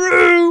coming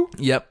through.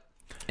 Yep.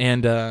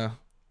 And there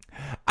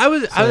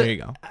you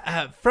go.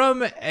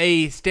 From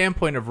a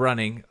standpoint of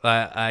running,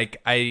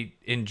 I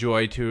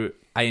enjoy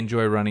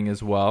running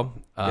as well.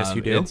 Yes,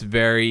 you do. It's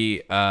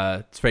very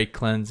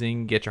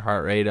cleansing. Get your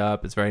heart rate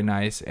up. It's very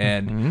nice,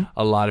 and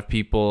a lot of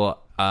people.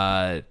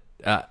 I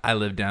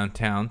live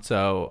downtown,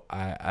 so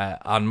I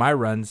on my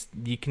runs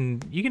you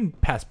can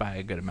pass by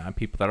a good amount of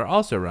people that are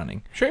also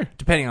running. Sure,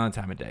 depending on the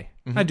time of day.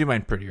 I do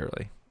mine pretty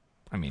early.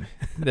 I mean,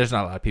 there's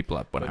not a lot of people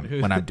up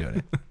when I'm doing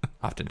it,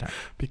 oftentimes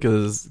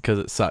because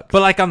it sucks.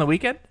 But like on the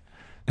weekend,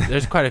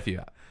 there's quite a few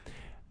out.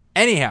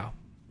 Anyhow,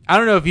 I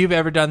don't know if you've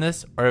ever done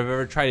this or have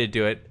ever tried to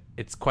do it.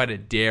 It's quite a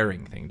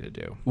daring thing to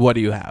do. What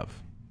do you have?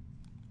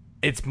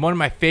 It's one of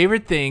my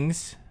favorite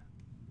things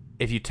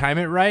if you time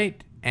it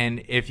right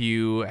and if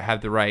you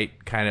have the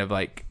right kind of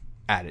like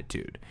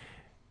attitude.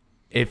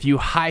 If you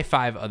high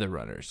five other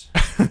runners,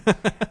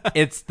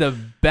 it's the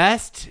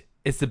best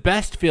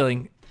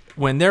feeling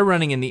when they're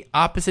running in the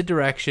opposite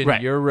direction.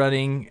 Right. You're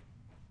running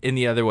in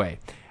the other way.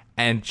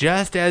 And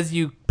just as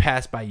you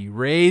pass by, you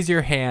raise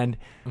your hand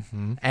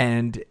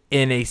and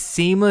in a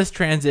seamless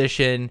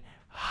transition,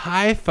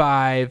 high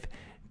five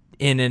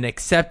in an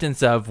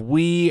acceptance of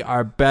we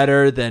are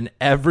better than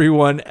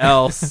everyone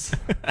else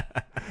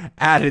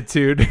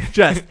attitude.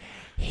 Just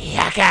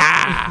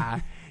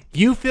yaka.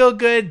 You feel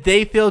good,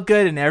 they feel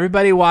good, and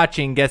everybody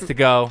watching gets to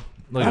go.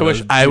 I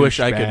wish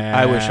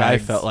I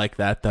felt like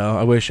that though.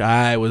 I wish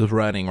I was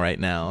running right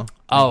now.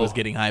 I was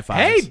getting high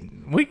fives. Hey,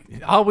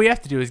 all we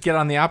have to do is get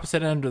on the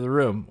opposite end of the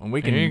room, and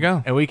we can. There you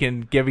go. And we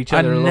can give each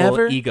other a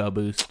little ego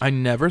boost. I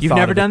never. You've thought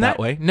never of done it that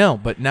way. No,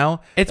 but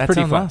now it's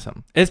pretty fun.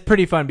 Awesome. It's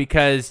pretty fun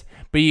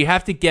but you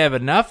have to give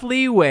enough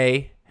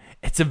leeway.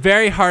 It's a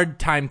very hard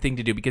time thing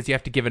to do because you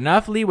have to give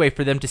enough leeway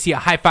for them to see a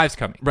high five's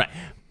coming. Right.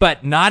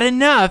 But not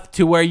enough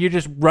to where you're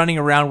just running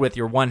around with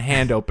your one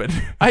hand open.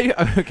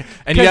 Okay.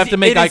 And you have to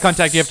make eye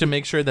contact. You have to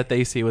make sure that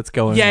they see what's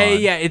going on.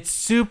 Yeah. It's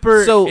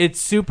super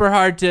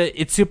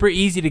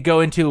easy to go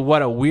into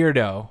what a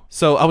weirdo.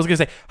 So I was going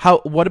to say,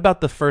 what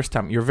about the first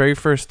time, your very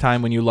first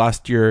time when you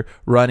lost your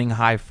running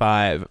high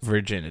five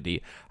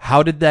virginity?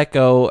 How did that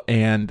go?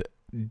 And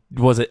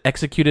was it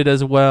executed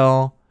as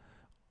well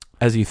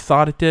as you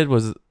thought it did?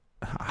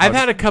 I've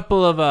had a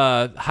couple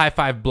of high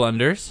five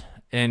blunders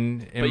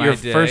in my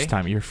day.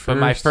 But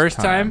my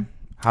first time,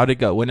 how'd it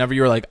go? Whenever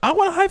you were like, I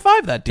want to high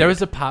five that dude. There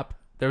was a pop.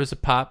 There was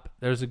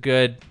a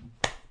good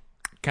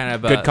kind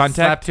of good contact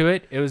slap to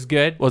it. It was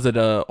good. Was it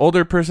a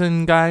older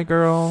person, guy,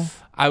 girl?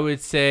 I would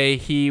say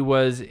he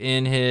was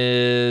in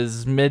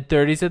his mid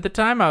 30s at the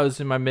time. I was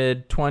in my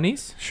mid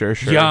 20s. Sure.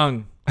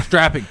 Young,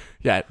 strapping.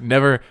 Yeah,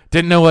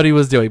 didn't know what he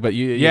was doing, but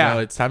you know,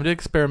 it's time to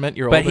experiment.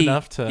 You're old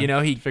enough to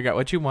he figure out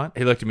what you want.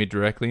 He looked at me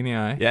directly in the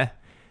eye. Yeah.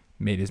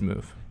 Made his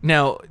move.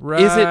 Now,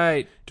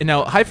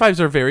 high fives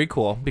are very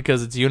cool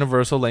because it's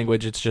universal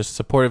language. It's just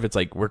supportive. It's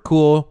like, we're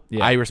cool.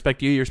 Yeah. I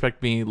respect you. You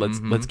respect me.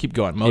 Let's keep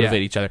going.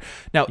 Motivate each other.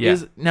 Now,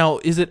 is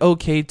it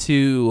okay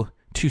to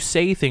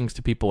say things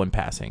to people in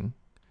passing?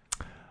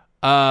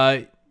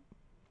 Way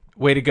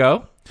to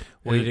go.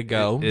 Way to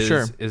go.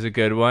 Sure. Is a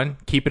good one.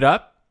 Keep it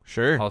up.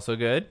 Sure. Also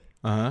good.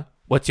 Uh-huh.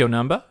 What's your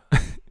number?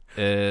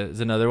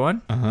 Is another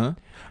one. Uh-huh.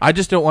 I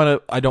just don't want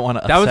to. I don't want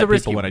to upset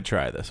people when I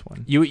try this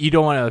one. You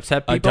don't want to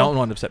upset people. I don't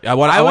want to upset. I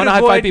want to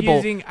high five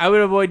people. I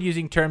would avoid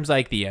using terms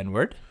like the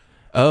N-word.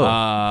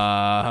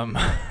 Oh,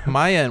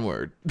 my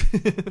N-word.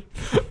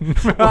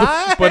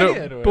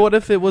 But what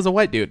if it was a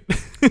white dude?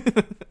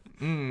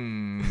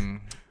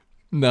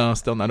 No,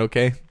 still not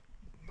okay.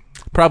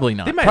 Probably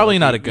not. Probably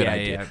not a good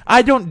idea. Yeah.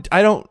 I don't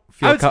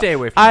feel. I would stay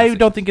away from. I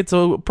don't think it's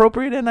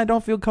appropriate, and I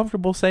don't feel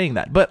comfortable saying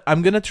that. But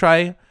I'm gonna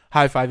try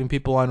high-fiving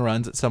people on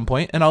runs at some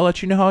point, and I'll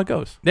let you know how it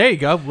goes. There you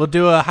go. We'll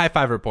do a high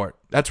five report.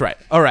 That's right.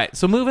 All right.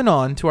 So moving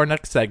on to our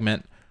next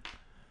segment.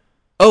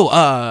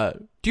 Oh,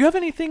 do you have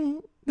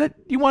anything that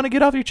you want to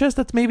get off your chest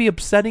that's maybe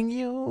upsetting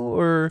you,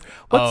 or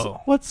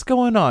what's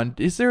going on?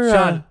 Is there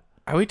Sean,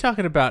 are we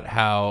talking about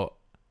how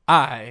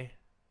I,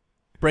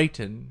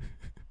 Brayton,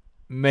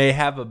 may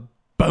have a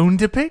bone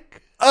to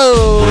pick?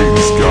 Oh,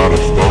 Brayton's got a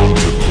bone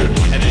to pick.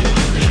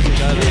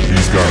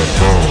 He's got a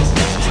bone.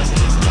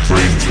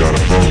 Brayton's got a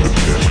bone to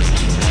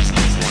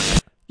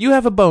pick. you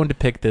have a bone to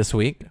pick this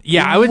week.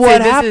 Yeah, I would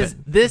What say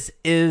happened? this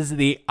is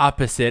the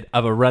opposite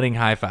of a running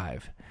high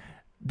five.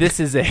 This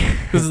is a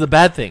This is a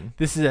bad thing.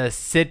 this is a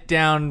sit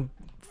down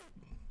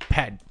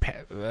non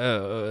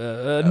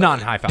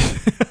high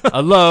five.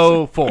 A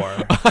low 4.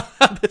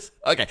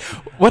 Okay,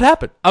 what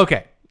happened?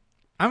 Okay.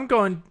 I'm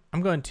going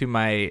to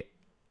my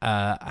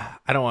I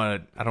don't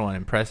want to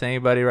impress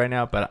anybody right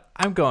now, but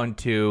I'm doing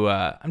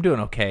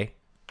okay.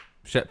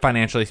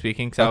 Financially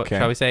speaking, so Okay.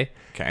 shall we say?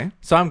 Okay,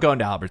 So I'm going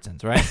to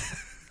Albertsons, right?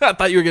 I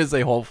thought you were gonna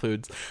say Whole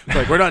Foods. It's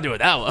like, we're not doing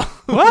that well.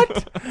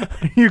 What?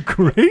 Are you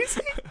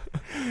crazy?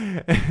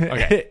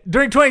 Okay.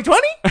 During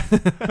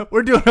 2020,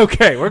 we're doing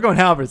okay. We're going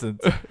to Albertsons.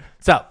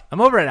 So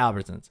I'm over at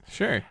Albertsons,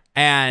 Sure.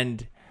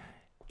 and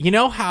you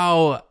know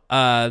how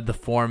the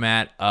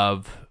format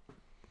of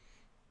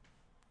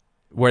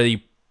where you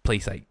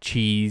place like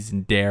cheese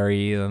and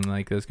dairy and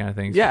like those kind of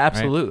things. Yeah, right?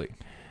 absolutely.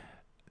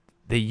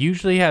 They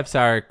usually have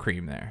sour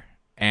cream there,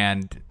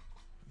 and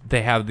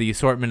they have the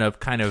assortment of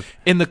kind of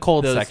In the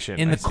cold those- section.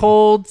 in I the see.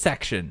 cold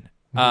section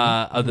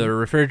of the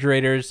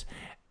refrigerators,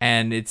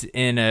 and it's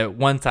in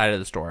one side of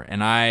the store,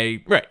 and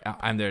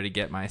I'm there to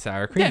get my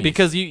sour cream. Yeah,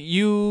 because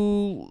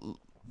you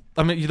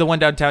I mean, you're the one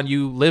downtown.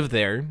 You live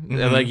there.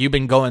 And, like, you've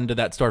been going to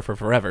that store for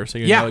forever, so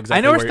you know exactly.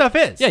 I know where stuff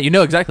is. Yeah, you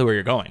know exactly where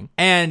you're going.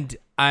 And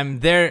I'm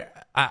there.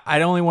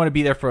 I only want to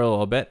be there for a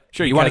little bit.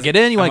 Sure, you want to get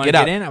in, you want to get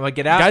out. I want to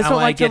get out. Guys I don't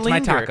want like to get to to my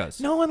linger. tacos.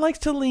 No one likes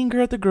to linger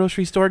at the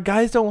grocery store.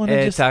 Guys don't want to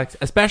It just. sucks,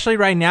 especially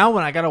right now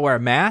when I got to wear a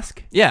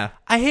mask. Yeah,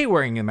 I hate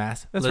wearing a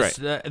mask. That's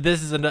right.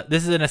 This is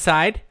an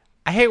aside.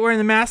 I hate wearing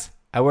the mask.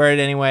 I wear it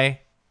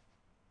anyway.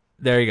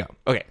 There you go.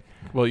 okay.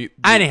 Well,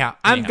 Anyhow,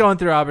 I'm going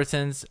through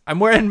Albertsons. I'm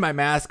wearing my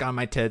mask on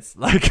my tits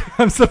like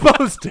I'm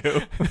supposed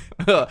to.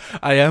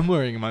 I am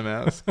wearing my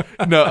mask.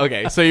 No,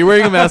 okay. So you're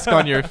wearing a mask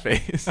on your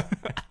face.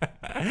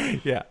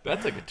 Yeah.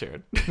 That's a good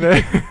turn.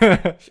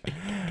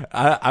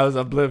 I was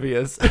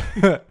oblivious,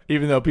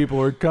 even though people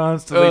were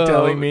constantly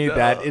telling me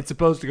that it's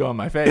supposed to go on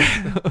my face.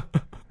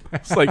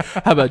 It's like,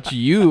 how about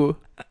you?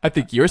 I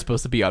think you're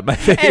supposed to be on my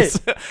face.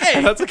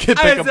 Hey, That's a good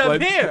eyes pickup up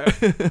line.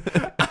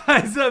 here.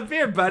 Eyes up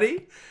here,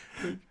 buddy.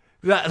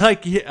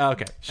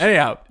 Okay.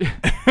 Anyhow,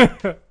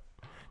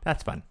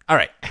 that's fun. All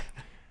right.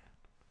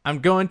 I'm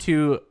going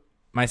to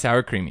my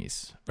sour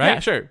creamies, right? Yeah,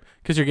 sure.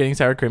 Because you're getting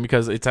sour cream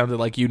because it sounded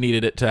like you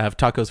needed it to have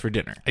tacos for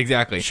dinner.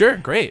 Exactly. Sure,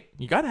 great.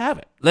 You got to have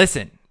it.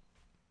 Listen,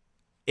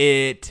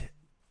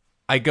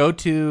 I go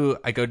to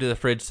the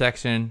fridge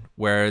section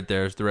where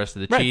there's the rest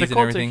of the cheese and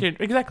everything,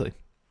 Exactly.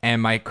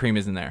 and my cream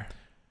isn't there.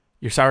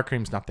 Your sour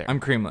cream's not there. I'm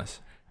creamless.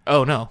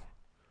 Oh, no.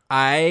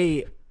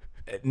 I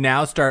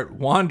now start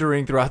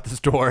wandering throughout the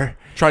store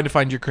Trying to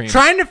find your cream.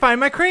 trying to find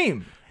my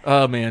cream.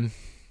 Oh, man.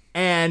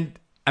 And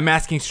I'm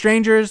asking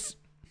strangers,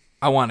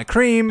 I want a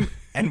cream,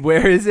 and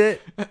where is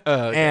it?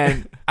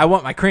 And I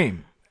want my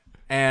cream.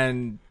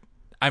 And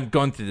I'm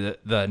going through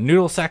the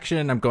noodle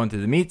section. I'm going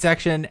through the meat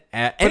section.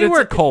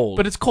 Anywhere cold.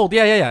 But it's cold.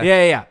 Yeah.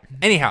 yeah.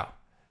 Anyhow.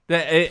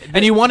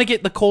 And you want to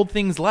get the cold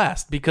things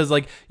last because,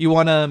 like, you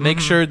want to make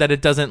sure that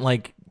it doesn't,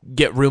 like,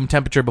 get room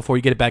temperature before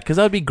you get it back because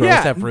that would be gross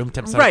to have room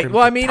temperature. Right.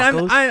 Well, I for mean,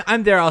 tacos.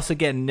 I'm there also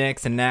getting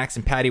nicks and knacks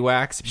and patty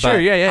whacks. Sure, but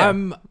yeah.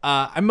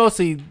 I'm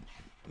mostly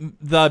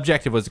the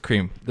objective was the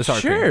cream, the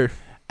sour cream. Sure.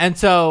 And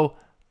so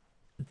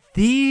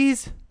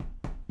these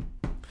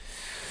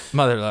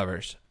mother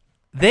lovers,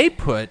 they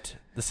put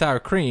the sour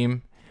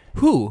cream.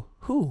 Who?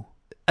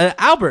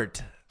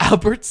 Albert's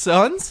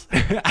Sons?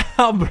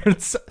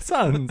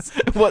 sons.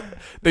 What?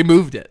 They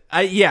moved it.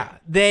 Yeah,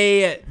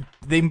 they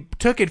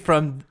took it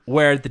from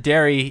where the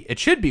dairy it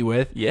should be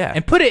with, Yeah.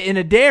 and put it in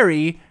a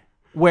dairy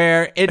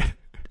where it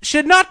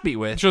should not be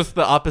with. Just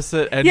the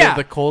opposite end Yeah, of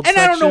the cold and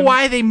section. I don't know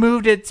why they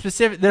moved it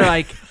specific. They're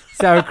like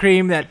sour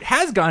cream that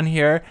has gone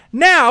here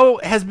now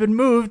has been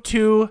moved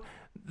to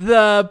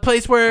the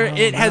place where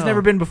it has no.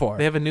 never been before.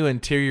 They have a new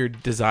interior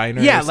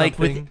designer. Yeah, or like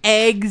with something.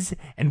 eggs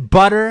and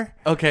butter.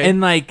 Okay.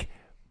 and like,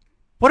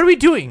 what are we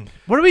doing?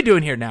 What are we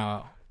doing here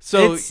now?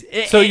 So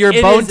your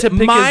bone to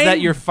pick is that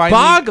you're finding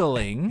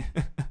boggling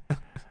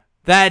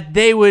that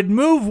they would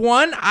move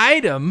one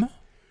item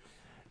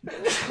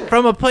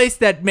from a place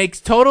that makes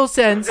total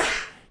sense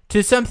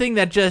to something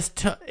that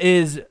just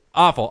is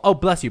awful. Oh,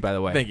 bless you, by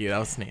the way. Thank you. That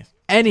was a sneeze.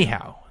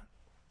 Anyhow,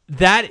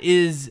 that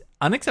is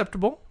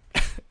unacceptable.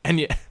 And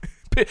you,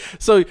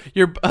 so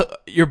your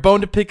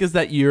bone to pick is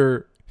that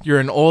you're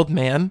an old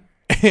man.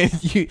 And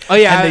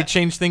and they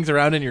change things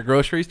around in your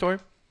grocery store.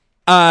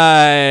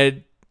 Are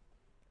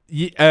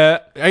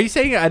you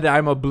saying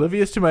I'm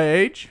oblivious to my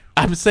age?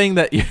 I'm saying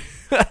that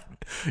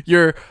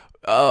you're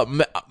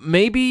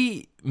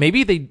Maybe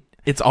they.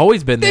 It's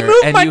always been They there.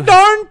 moved and my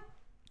darn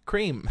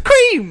cream.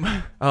 cream.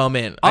 Oh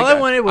man! All I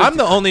wanted was I'm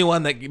the only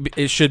one that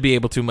it should be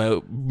able to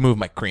move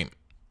my cream.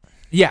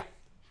 Yeah.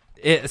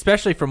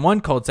 Especially from one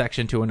cold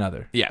section to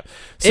another. Yeah.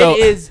 So it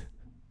is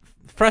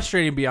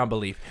frustrating beyond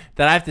belief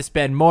that I have to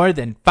spend more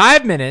than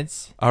 5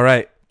 minutes all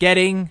right.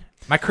 getting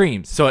my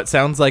creams. So it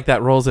sounds like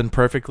that rolls in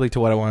perfectly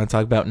to what I want to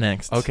talk about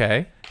next.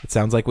 Okay. It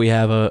sounds like we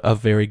have a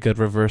very good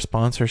reverse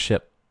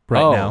sponsorship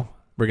right now.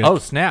 We're gonna. Oh,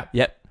 snap.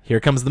 Yep. Here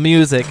comes the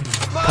music.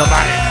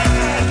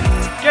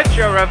 Get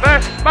your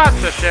reverse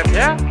sponsorship,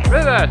 yeah?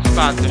 Reverse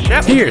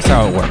sponsorship. Here's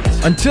how it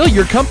works. Until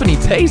your company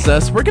pays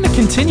us, we're going to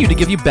continue to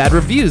give you bad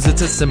reviews.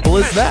 It's as simple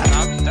as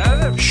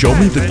that. Show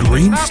me the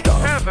green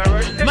stuff.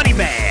 Money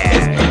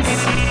bag.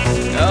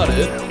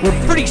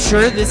 We're pretty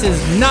sure this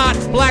is not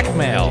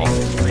blackmail.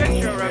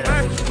 Get your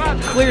reverse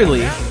sponsorship.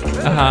 Clearly,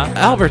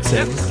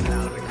 Albertsons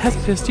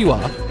has pissed you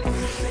off.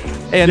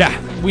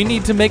 And we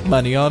need to make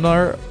money on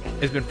our...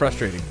 It's been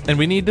frustrating. And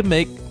we need to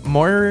make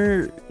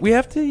more... We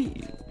have to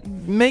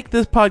make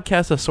this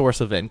podcast a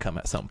source of income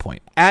at some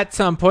point. At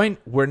some point,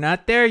 we're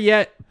not there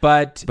yet,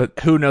 but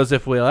who knows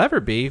if we'll ever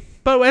be.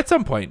 But at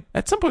some point.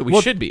 At some point, we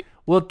should be.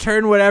 We'll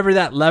turn whatever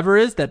that lever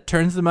is that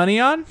turns the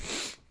money on.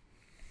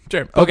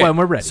 Sure. But when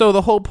we're ready. So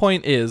the whole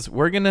point is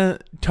we're going to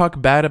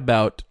talk bad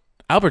about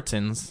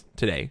Albertsons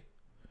today.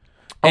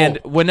 And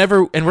we're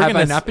Have gonna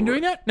I not been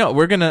doing that? No,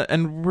 we're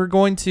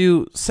going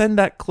to send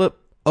that clip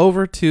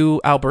over to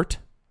Albert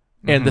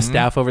and the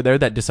staff over there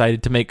that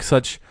decided to make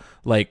such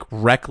like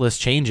reckless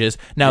changes.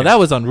 Now that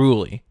was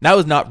unruly. That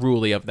was not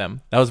ruly of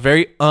them. That was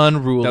very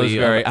unruly. That was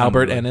very of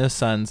Albert unruly. and his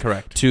sons.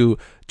 Correct. To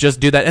just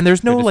do that. And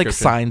there's no Good like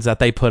description. signs that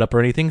they put up or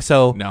anything.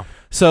 So No.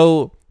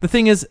 So the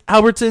thing is,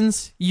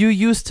 Albertsons, you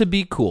used to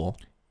be cool.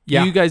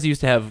 Yeah. You guys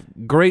used to have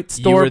great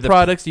You store were the-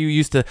 products. You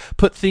used to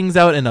put things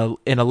out in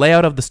a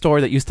layout of the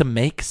store that used to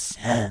make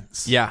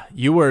sense. Yeah,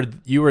 you were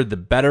the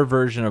better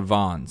version of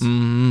Vons.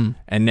 Mm-hmm.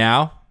 And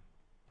now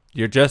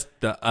you're just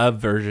a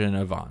version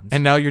of Vons.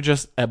 And now you're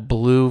just a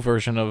blue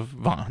version of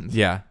Vons.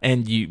 Yeah.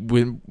 And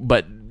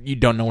but you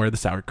don't know where the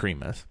sour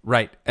cream is.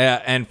 Right.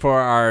 And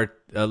for our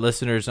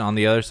listeners on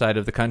the other side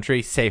of the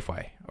country,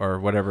 Safeway or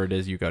whatever it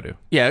is you go to.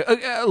 Yeah,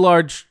 a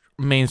large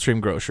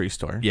mainstream grocery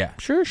store. Yeah.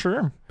 Sure.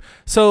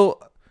 So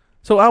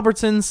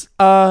Albertsons,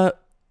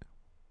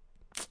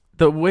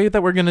 the way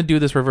that we're going to do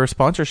this reverse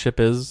sponsorship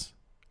is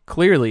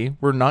clearly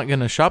we're not going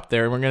to shop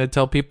there. We're going to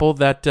tell people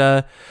that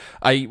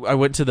I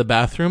went to the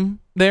bathroom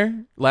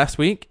there last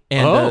week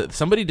and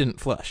somebody didn't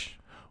flush.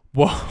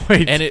 Whoa,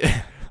 wait. And it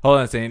Hold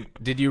on a second.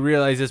 Did you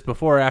realize this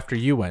before or after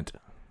you went?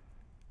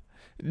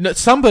 no,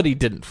 somebody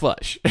didn't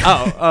flush.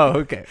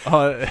 Okay.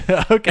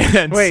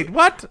 Okay. Wait,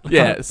 what?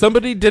 Yeah,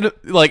 somebody didn't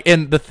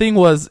and the thing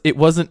was, it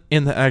wasn't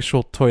in the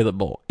actual toilet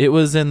bowl. It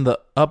was in the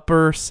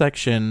upper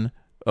section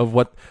of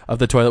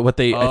the toilet. What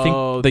they, I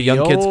think the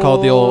young kids call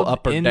the old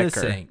upper in decker. the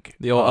sink.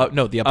 The old,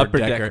 no, the upper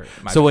decker.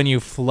 My So bad. when you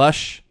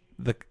flush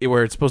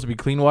where it's supposed to be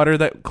clean water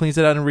that cleans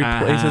it out and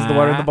replaces the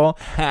water in the bowl,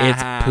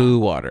 it's poo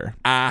water.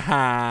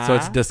 So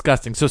it's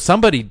disgusting. So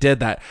somebody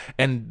did that,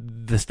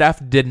 and the staff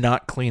did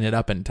not clean it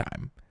up in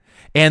time.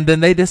 And then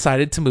they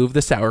decided to move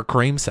the sour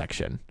cream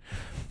section.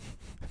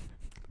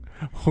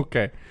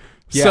 Okay.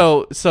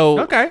 So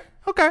Okay.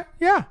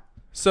 Yeah.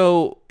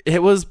 So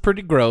it was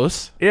pretty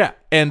gross. Yeah.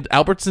 And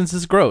Albertsons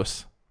is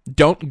gross.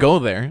 Don't go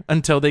there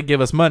until they give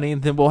us money,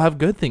 and then we'll have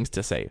good things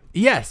to say.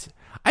 Yes.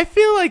 I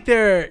feel like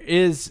there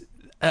is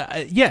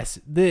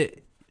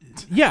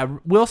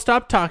we'll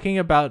stop talking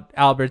about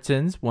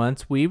Albertsons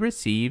once we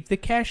receive the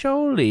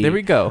cashioli. There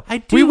we go.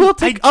 We will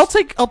take. I'll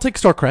take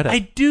store credit. I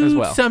do as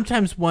well.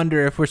 sometimes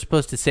wonder if we're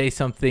supposed to say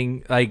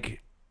something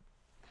like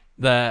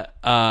that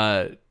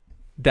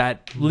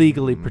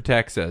legally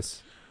protects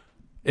us.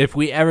 If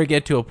we ever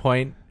get to a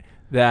point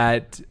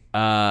that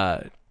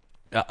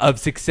of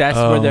success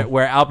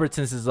where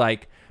Albertsons is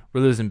like,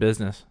 we're losing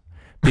business.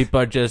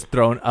 People are just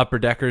throwing upper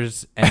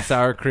deckers and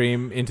sour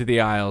cream into the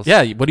aisles.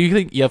 Yeah. What do you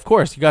think? Yeah, of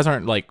course. You guys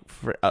aren't like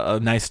a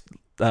nice,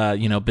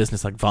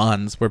 business like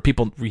Vons, where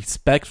people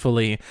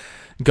respectfully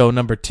go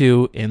number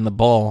 2 in the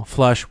bowl,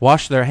 flush,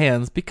 wash their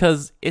hands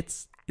because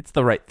it's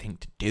the right thing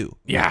to do.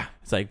 Yeah.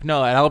 It's like,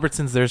 no, at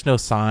Albertsons, there's no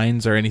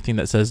signs or anything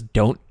that says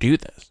don't do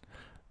this.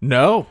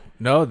 No.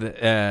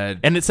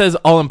 And it says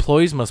all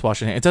employees must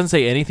wash their hands. It doesn't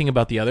say anything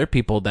about the other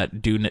people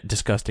that do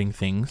disgusting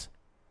things.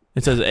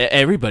 It says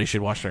everybody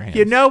should wash their hands.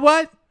 You know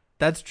what?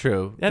 That's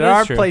true. That there is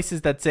are true.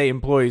 places that say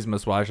employees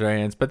must wash their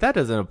hands, but that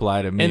doesn't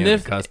apply to me And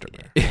as if- a customer.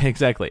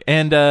 Exactly.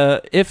 And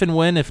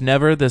if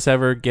never this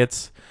ever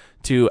gets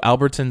to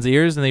Albertsons'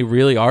 ears and they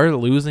really are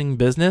losing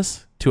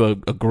business to a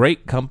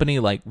great company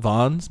like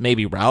Vons,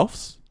 maybe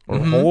Ralph's or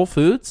Whole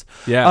Foods,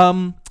 Yeah.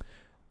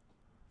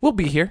 we'll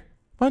be here.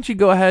 Why don't you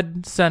go ahead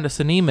and send us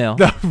an email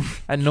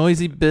at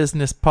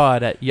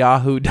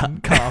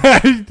noisybusinesspod@yahoo.com. Why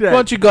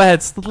don't you go ahead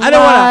and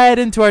slide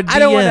into our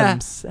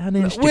DMs on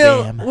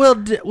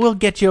Instagram. We'll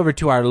get you over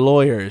to our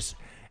lawyers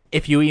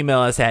if you email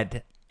us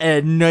at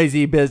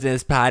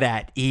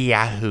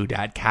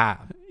noisybusinesspod@yahoo.com.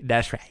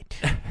 That's right.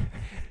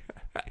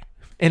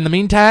 In the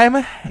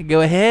meantime, go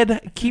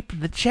ahead, keep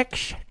the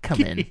checks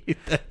coming,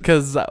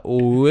 because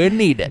we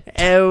need it.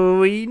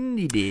 We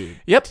need it.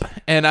 Yep.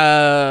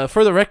 And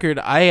for the record,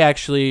 I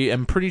actually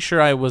am pretty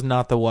sure I was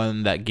not the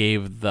one that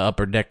gave the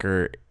upper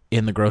decker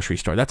in the grocery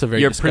store. That's a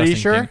very You're disgusting pretty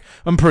sure? thing.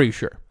 I'm pretty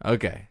sure.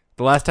 Okay.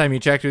 The last time you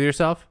checked with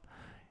yourself?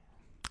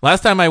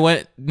 Last time I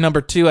went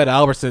number 2 at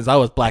Albertsons, I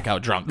was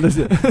blackout drunk.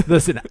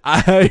 Listen,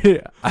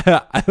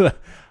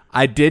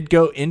 I did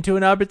go into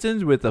an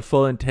Albertsons with the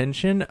full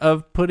intention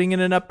of putting in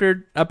an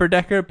upper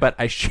decker, but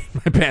I shit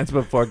my pants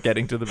before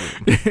getting to the room.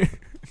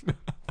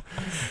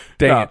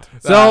 Dang it.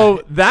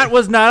 So that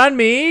was not on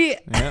me.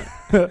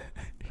 Yeah.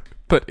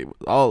 But it was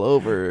all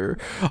over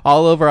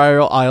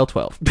aisle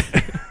 12.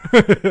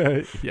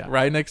 Yeah.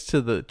 Right next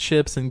to the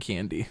chips and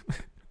candy.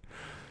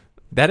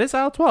 That is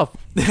aisle 12.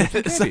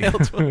 It's aisle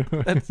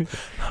 12.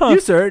 You,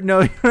 sir,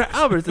 know your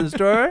Albertsons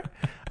store.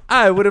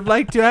 I would have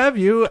liked to have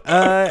you.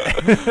 I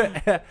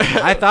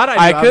thought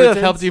I could have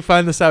Albertsons. helped you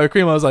find the sour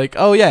cream. I was like,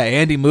 oh yeah,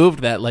 Andy moved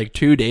that like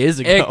 2 days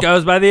ago. It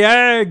goes by the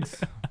eggs.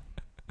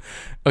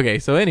 Okay,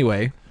 so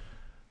anyway,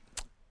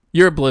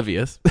 you're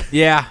oblivious.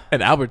 Yeah.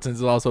 And Albertsons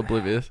is also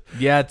oblivious.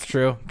 Yeah, it's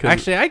true.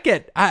 Actually,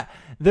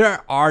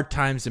 there are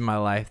times in my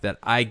life that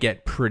I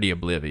get pretty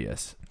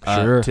oblivious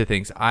Sure. to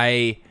things.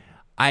 I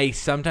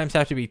sometimes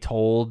have to be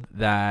told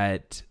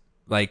that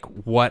like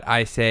what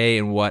I say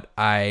and what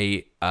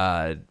I'm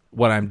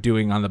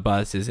doing on the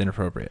bus is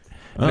inappropriate.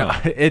 No,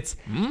 it's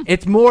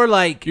more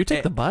like You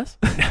take the bus?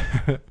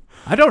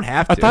 I don't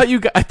have to.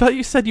 I thought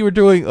you said you were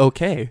doing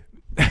okay.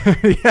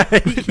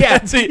 yeah,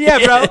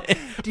 bro.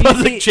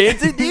 Public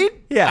transit, dude?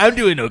 Yeah. I'm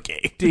doing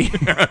okay.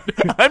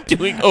 I'm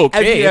doing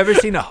okay. Have you ever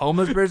seen a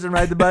homeless person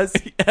ride the bus?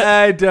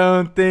 I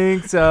don't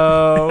think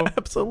so.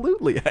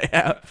 Absolutely, I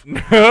have.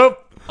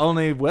 Nope.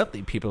 Only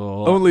wealthy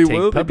people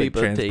take public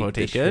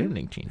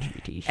transportation.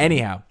 transportation.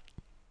 Anyhow.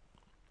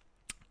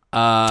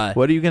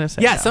 What are you going to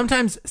say? Yeah,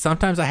 now?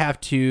 sometimes I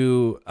have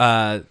to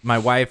my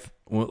wife,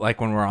 like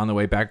when we're on the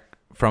way back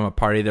from a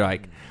party, they're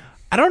like,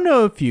 I don't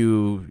know if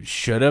you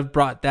should have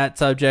brought that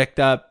subject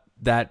up,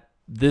 that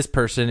this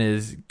person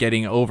is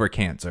getting over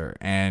cancer,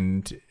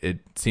 and it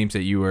seems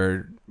that you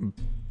were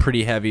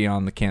pretty heavy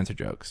on the cancer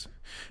jokes.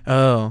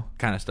 Oh.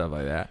 Kind of stuff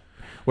like that.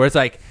 Where it's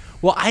like,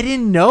 well, I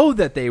didn't know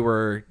that they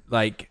were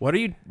like, What are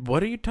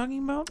you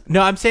talking about?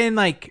 no, I'm saying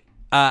like,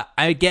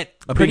 I get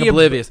pretty being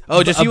oblivious.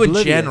 Oh, just you in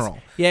general.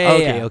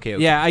 Yeah. Okay.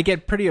 Yeah, I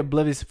get pretty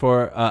oblivious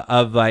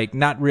of like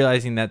not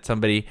realizing that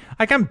somebody,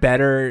 like I'm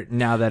better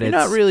now that You're it's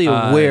not really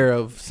aware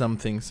of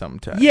something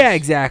sometimes. Yeah,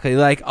 exactly.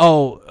 Like,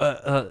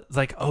 it's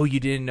like, oh, you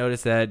didn't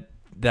notice that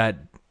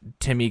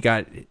Timmy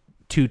got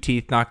 2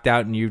 teeth knocked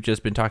out, and you've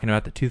just been talking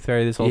about the tooth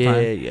fairy this whole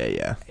time.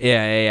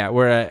 Yeah.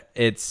 Where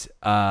it's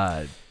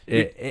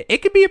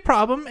it could be a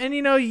problem, and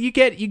you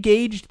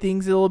gauge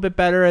things a little bit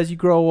better as you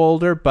grow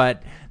older,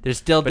 but there's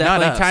still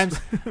definitely times.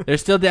 There's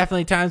still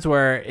definitely times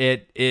where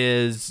it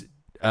is,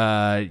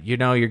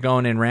 you're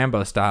going in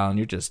Rambo style, and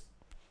you're just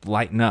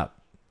lighting up,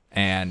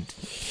 and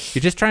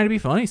you're just trying to be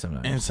funny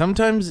sometimes. And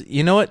sometimes,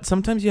 you know what?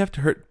 Sometimes you have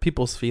to hurt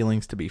people's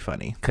feelings to be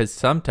funny. Because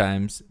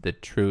sometimes the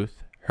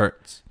truth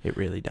hurts, It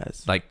really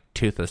does. like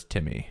Toothless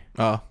Timmy.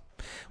 Oh,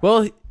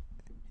 well,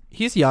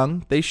 he's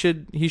young. He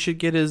should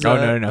get his.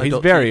 No. He's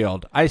adult very teeth.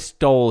 old. I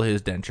stole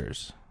his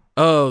dentures.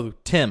 Oh,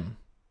 Tim.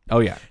 Oh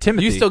yeah,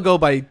 Timothy. You still go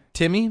by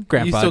Timmy?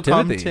 Grandpa You still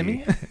call him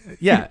Timothy. Timmy?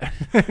 Yeah.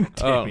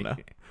 Oh Timmy. no.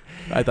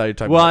 I thought you were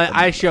talking. Well, about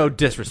I show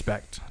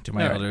disrespect to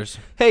my All right. elders.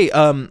 Hey,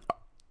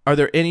 are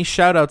there any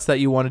shout outs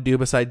that you want to do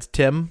besides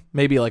Tim?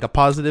 Maybe like a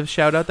positive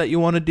shout out that you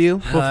want to do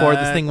before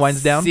this thing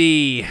winds down?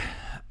 See,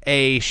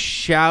 a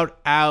shout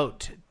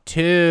out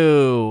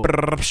to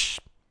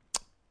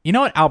you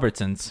know what,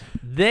 Albertsons.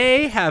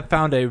 They have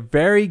found a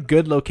very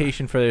good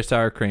location for their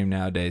sour cream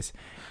nowadays.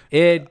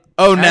 It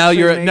now actually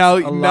you're makes now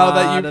a now lot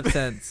that you of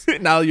sense.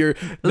 now you're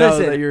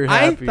Listen, I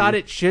happy. thought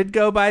it should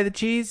go by the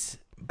cheese,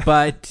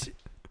 but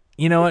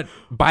you know what?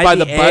 by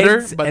the butter,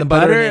 eggs by the and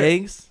butter and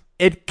eggs.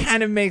 It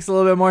kind of makes a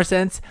little bit more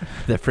sense.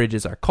 The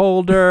fridges are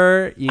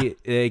colder.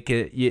 It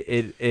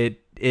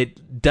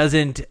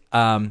doesn't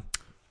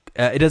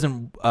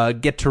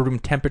get to room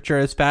temperature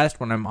as fast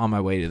when I'm on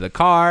my way to the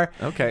car.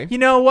 Okay. You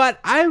know what?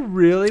 I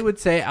really would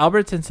say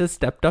Albertsons has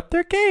stepped up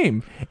their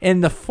game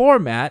in the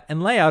format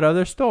and layout of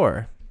their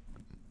store.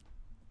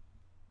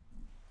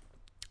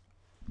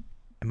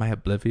 Am I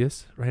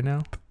oblivious right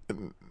now?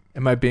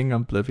 Am I being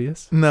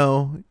oblivious?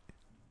 No,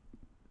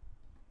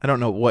 I don't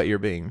know what you're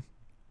being.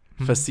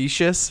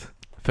 Facetious.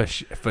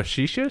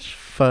 Facetious?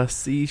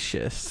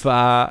 Facetious.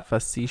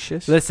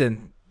 Facetious.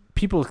 Listen,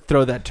 people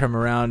throw that term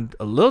around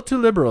a little too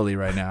liberally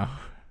right now.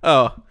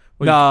 Oh.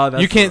 No, that's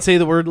you can't say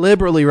the word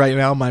liberally right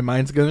now. My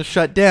mind's gonna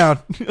shut down.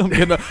 I'm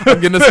gonna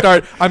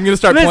start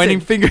Listen, pointing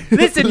fingers.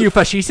 Listen, you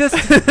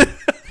fascistas.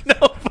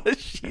 No,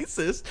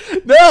 fascist.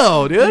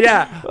 No, dude.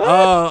 Yeah.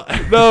 Oh,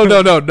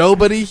 no.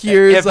 Nobody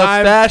here is If a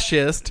I'm-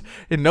 fascist,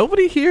 and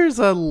nobody here is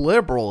a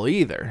liberal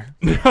either.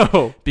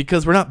 No.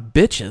 Because we're not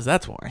bitches.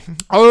 That's why.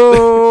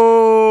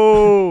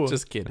 Oh.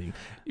 Just kidding.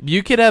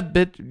 You could have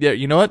Yeah,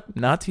 you know what?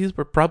 Nazis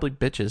were probably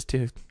bitches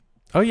too.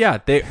 Oh yeah,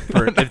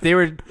 if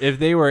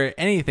they were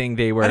anything,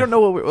 they were. I don't know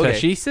what we're. Okay.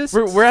 Fascists?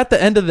 We're at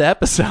the end of the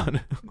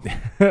episode.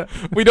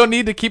 We don't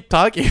need to keep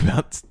talking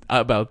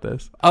about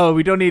this. Oh,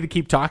 we don't need to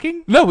keep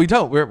talking. No, we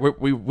don't.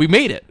 We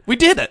made it. We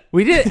did it.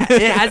 We did.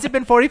 Has it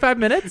been 45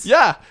 minutes?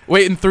 Yeah.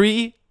 Wait, in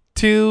 3,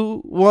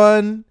 2,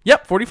 1.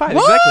 Yep, 45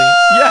 exactly.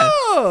 Yeah.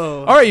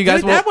 All right, you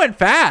guys, that went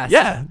fast.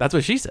 Yeah, that's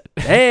what she said.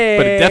 Hey.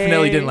 But it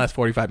definitely didn't last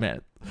 45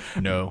 minutes.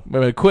 No.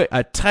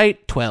 A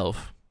tight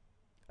 12.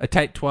 A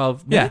tight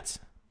 12 Yeah. minutes.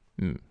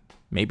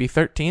 Maybe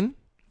 13.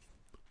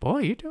 Boy,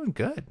 you're doing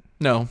good.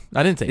 No,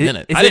 I didn't say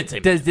minutes. I didn't say.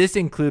 Does this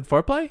include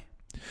foreplay?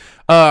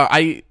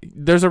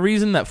 There's a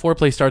reason that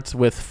foreplay starts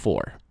with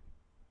 4.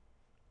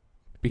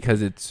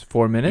 Because it's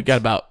 4 minutes.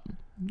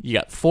 You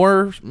got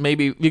 4.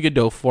 Maybe you could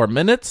do 4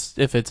 minutes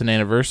if it's an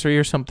anniversary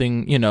or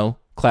something.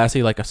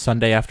 Classy like a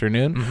Sunday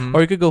afternoon,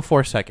 or you could go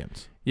 4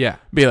 seconds. Yeah.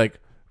 Be like,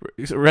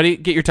 ready?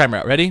 Get your timer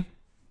out. Ready?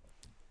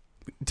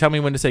 Tell me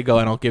when to say go,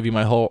 and I'll give you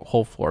my whole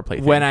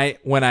foreplay thing.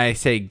 When I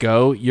say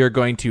go, you're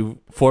going to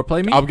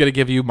foreplay me. I'm gonna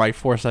give you my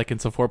 4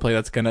 seconds of foreplay.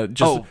 That's gonna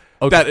just. Oh,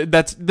 okay.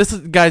 This is,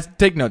 guys.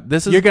 Take note.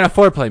 This is. You're gonna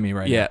foreplay me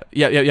right now.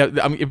 Yeah.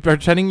 I'm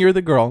pretending you're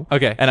the girl.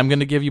 Okay. And I'm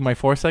gonna give you my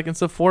 4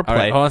 seconds of foreplay. All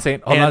right. Hold on a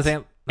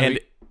second.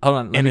 Hold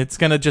on. And it's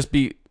gonna just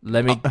be.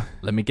 Let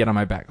me get on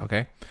my back.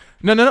 Okay.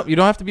 No. You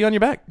don't have to be on your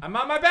back. I'm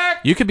on my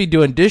back. You could be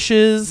doing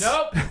dishes.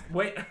 Nope.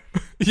 Wait.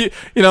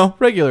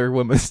 Regular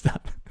woman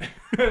stuff.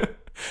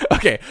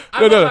 Okay.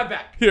 I'm on my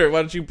back. Here,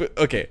 why don't you put...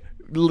 Okay.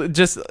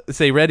 Just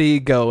say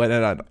ready, go, and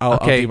then I'll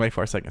do my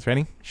 4 seconds.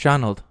 Ready?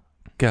 Shonald,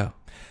 go.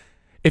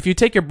 If you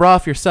take your bra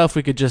off yourself,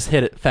 we could just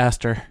hit it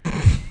faster.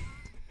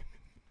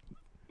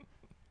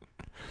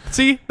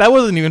 See? That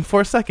wasn't even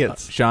 4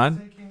 seconds.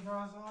 Sean?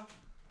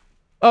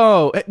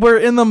 Oh, we're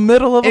in the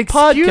middle of a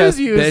podcast,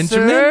 Benjamin.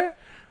 Sir?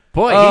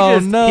 Boy, Oh,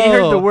 he no.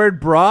 heard the word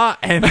bra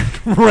and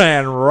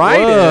ran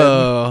right in.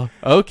 Whoa.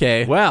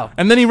 Okay. Well.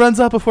 And then he runs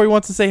out before he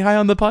wants to say hi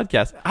on the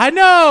podcast. I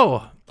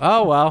know.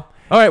 Oh, well.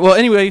 All right. Well,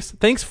 anyways,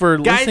 thanks for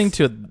Guys- listening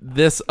to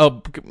this.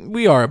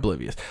 We are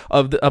oblivious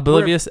of the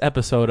oblivious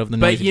episode of the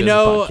But Noisy Business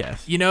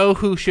podcast. you know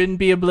who shouldn't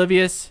be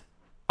oblivious?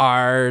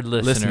 Our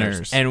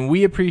listeners. And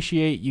we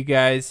appreciate you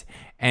guys.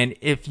 And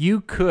if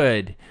you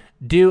could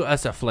do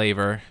us a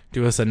flavor,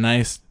 Do us a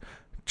nice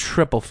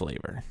triple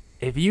flavor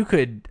if you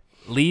could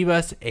leave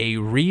us a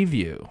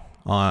review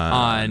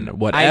on on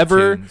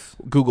whatever iTunes.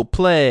 Google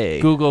Play.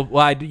 Google,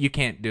 you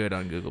can't do it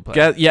on Google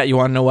Play. Yeah, you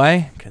want to know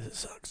why? Because it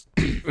sucks.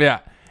 Yeah.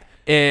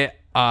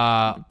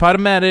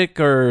 Podomatic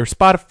or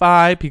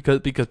Spotify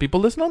because people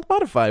listen on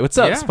Spotify. What's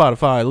up, Yeah.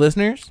 Spotify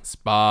listeners?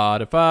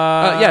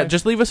 Spotify. Yeah,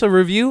 just leave us a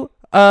review.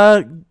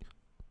 It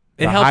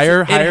The helps.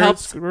 higher it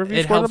helps. reviews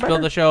It for the helps build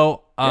better. the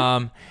show.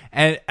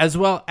 And as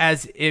well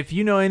as if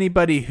you know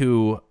anybody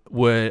who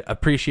would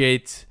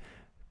appreciate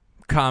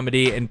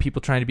comedy and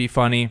people trying to be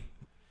funny,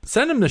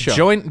 send them the show.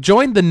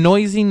 Join the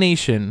Noisy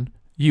Nation.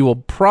 You will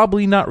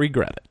probably not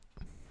regret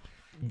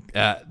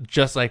it.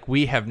 Just like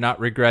we have not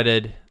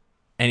regretted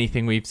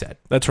anything we've said.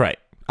 That's right.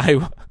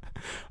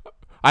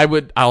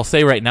 I'll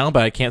say right now,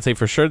 but I can't say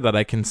for sure that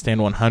I can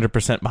stand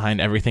 100% behind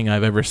everything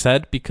I've ever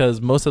said because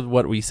most of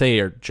what we say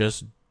are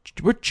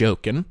we're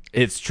joking.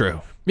 It's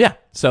true. Yeah.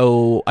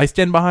 So I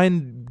stand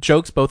behind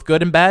jokes, both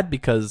good and bad,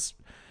 because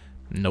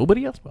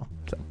nobody else will.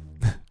 So,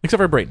 except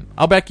for Brayden.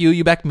 I'll back you,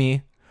 you back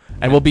me,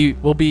 and we'll be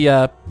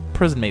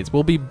prison mates.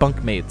 We'll be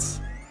bunk mates.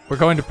 We're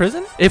going to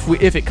prison? If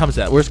it comes to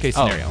that worst case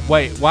scenario.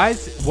 Wait, why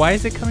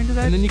is it coming to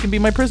that? And then you can be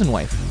my prison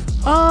wife.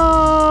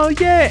 Oh,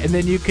 yeah. And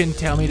then you can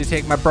tell me to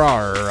take my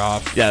bra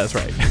off. Yeah, that's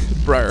right.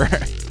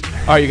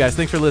 All right, you guys.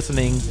 Thanks for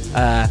listening.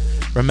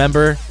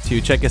 Remember to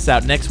check us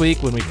out next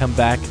week when we come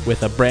back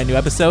with a brand new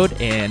episode,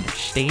 and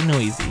stay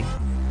noisy.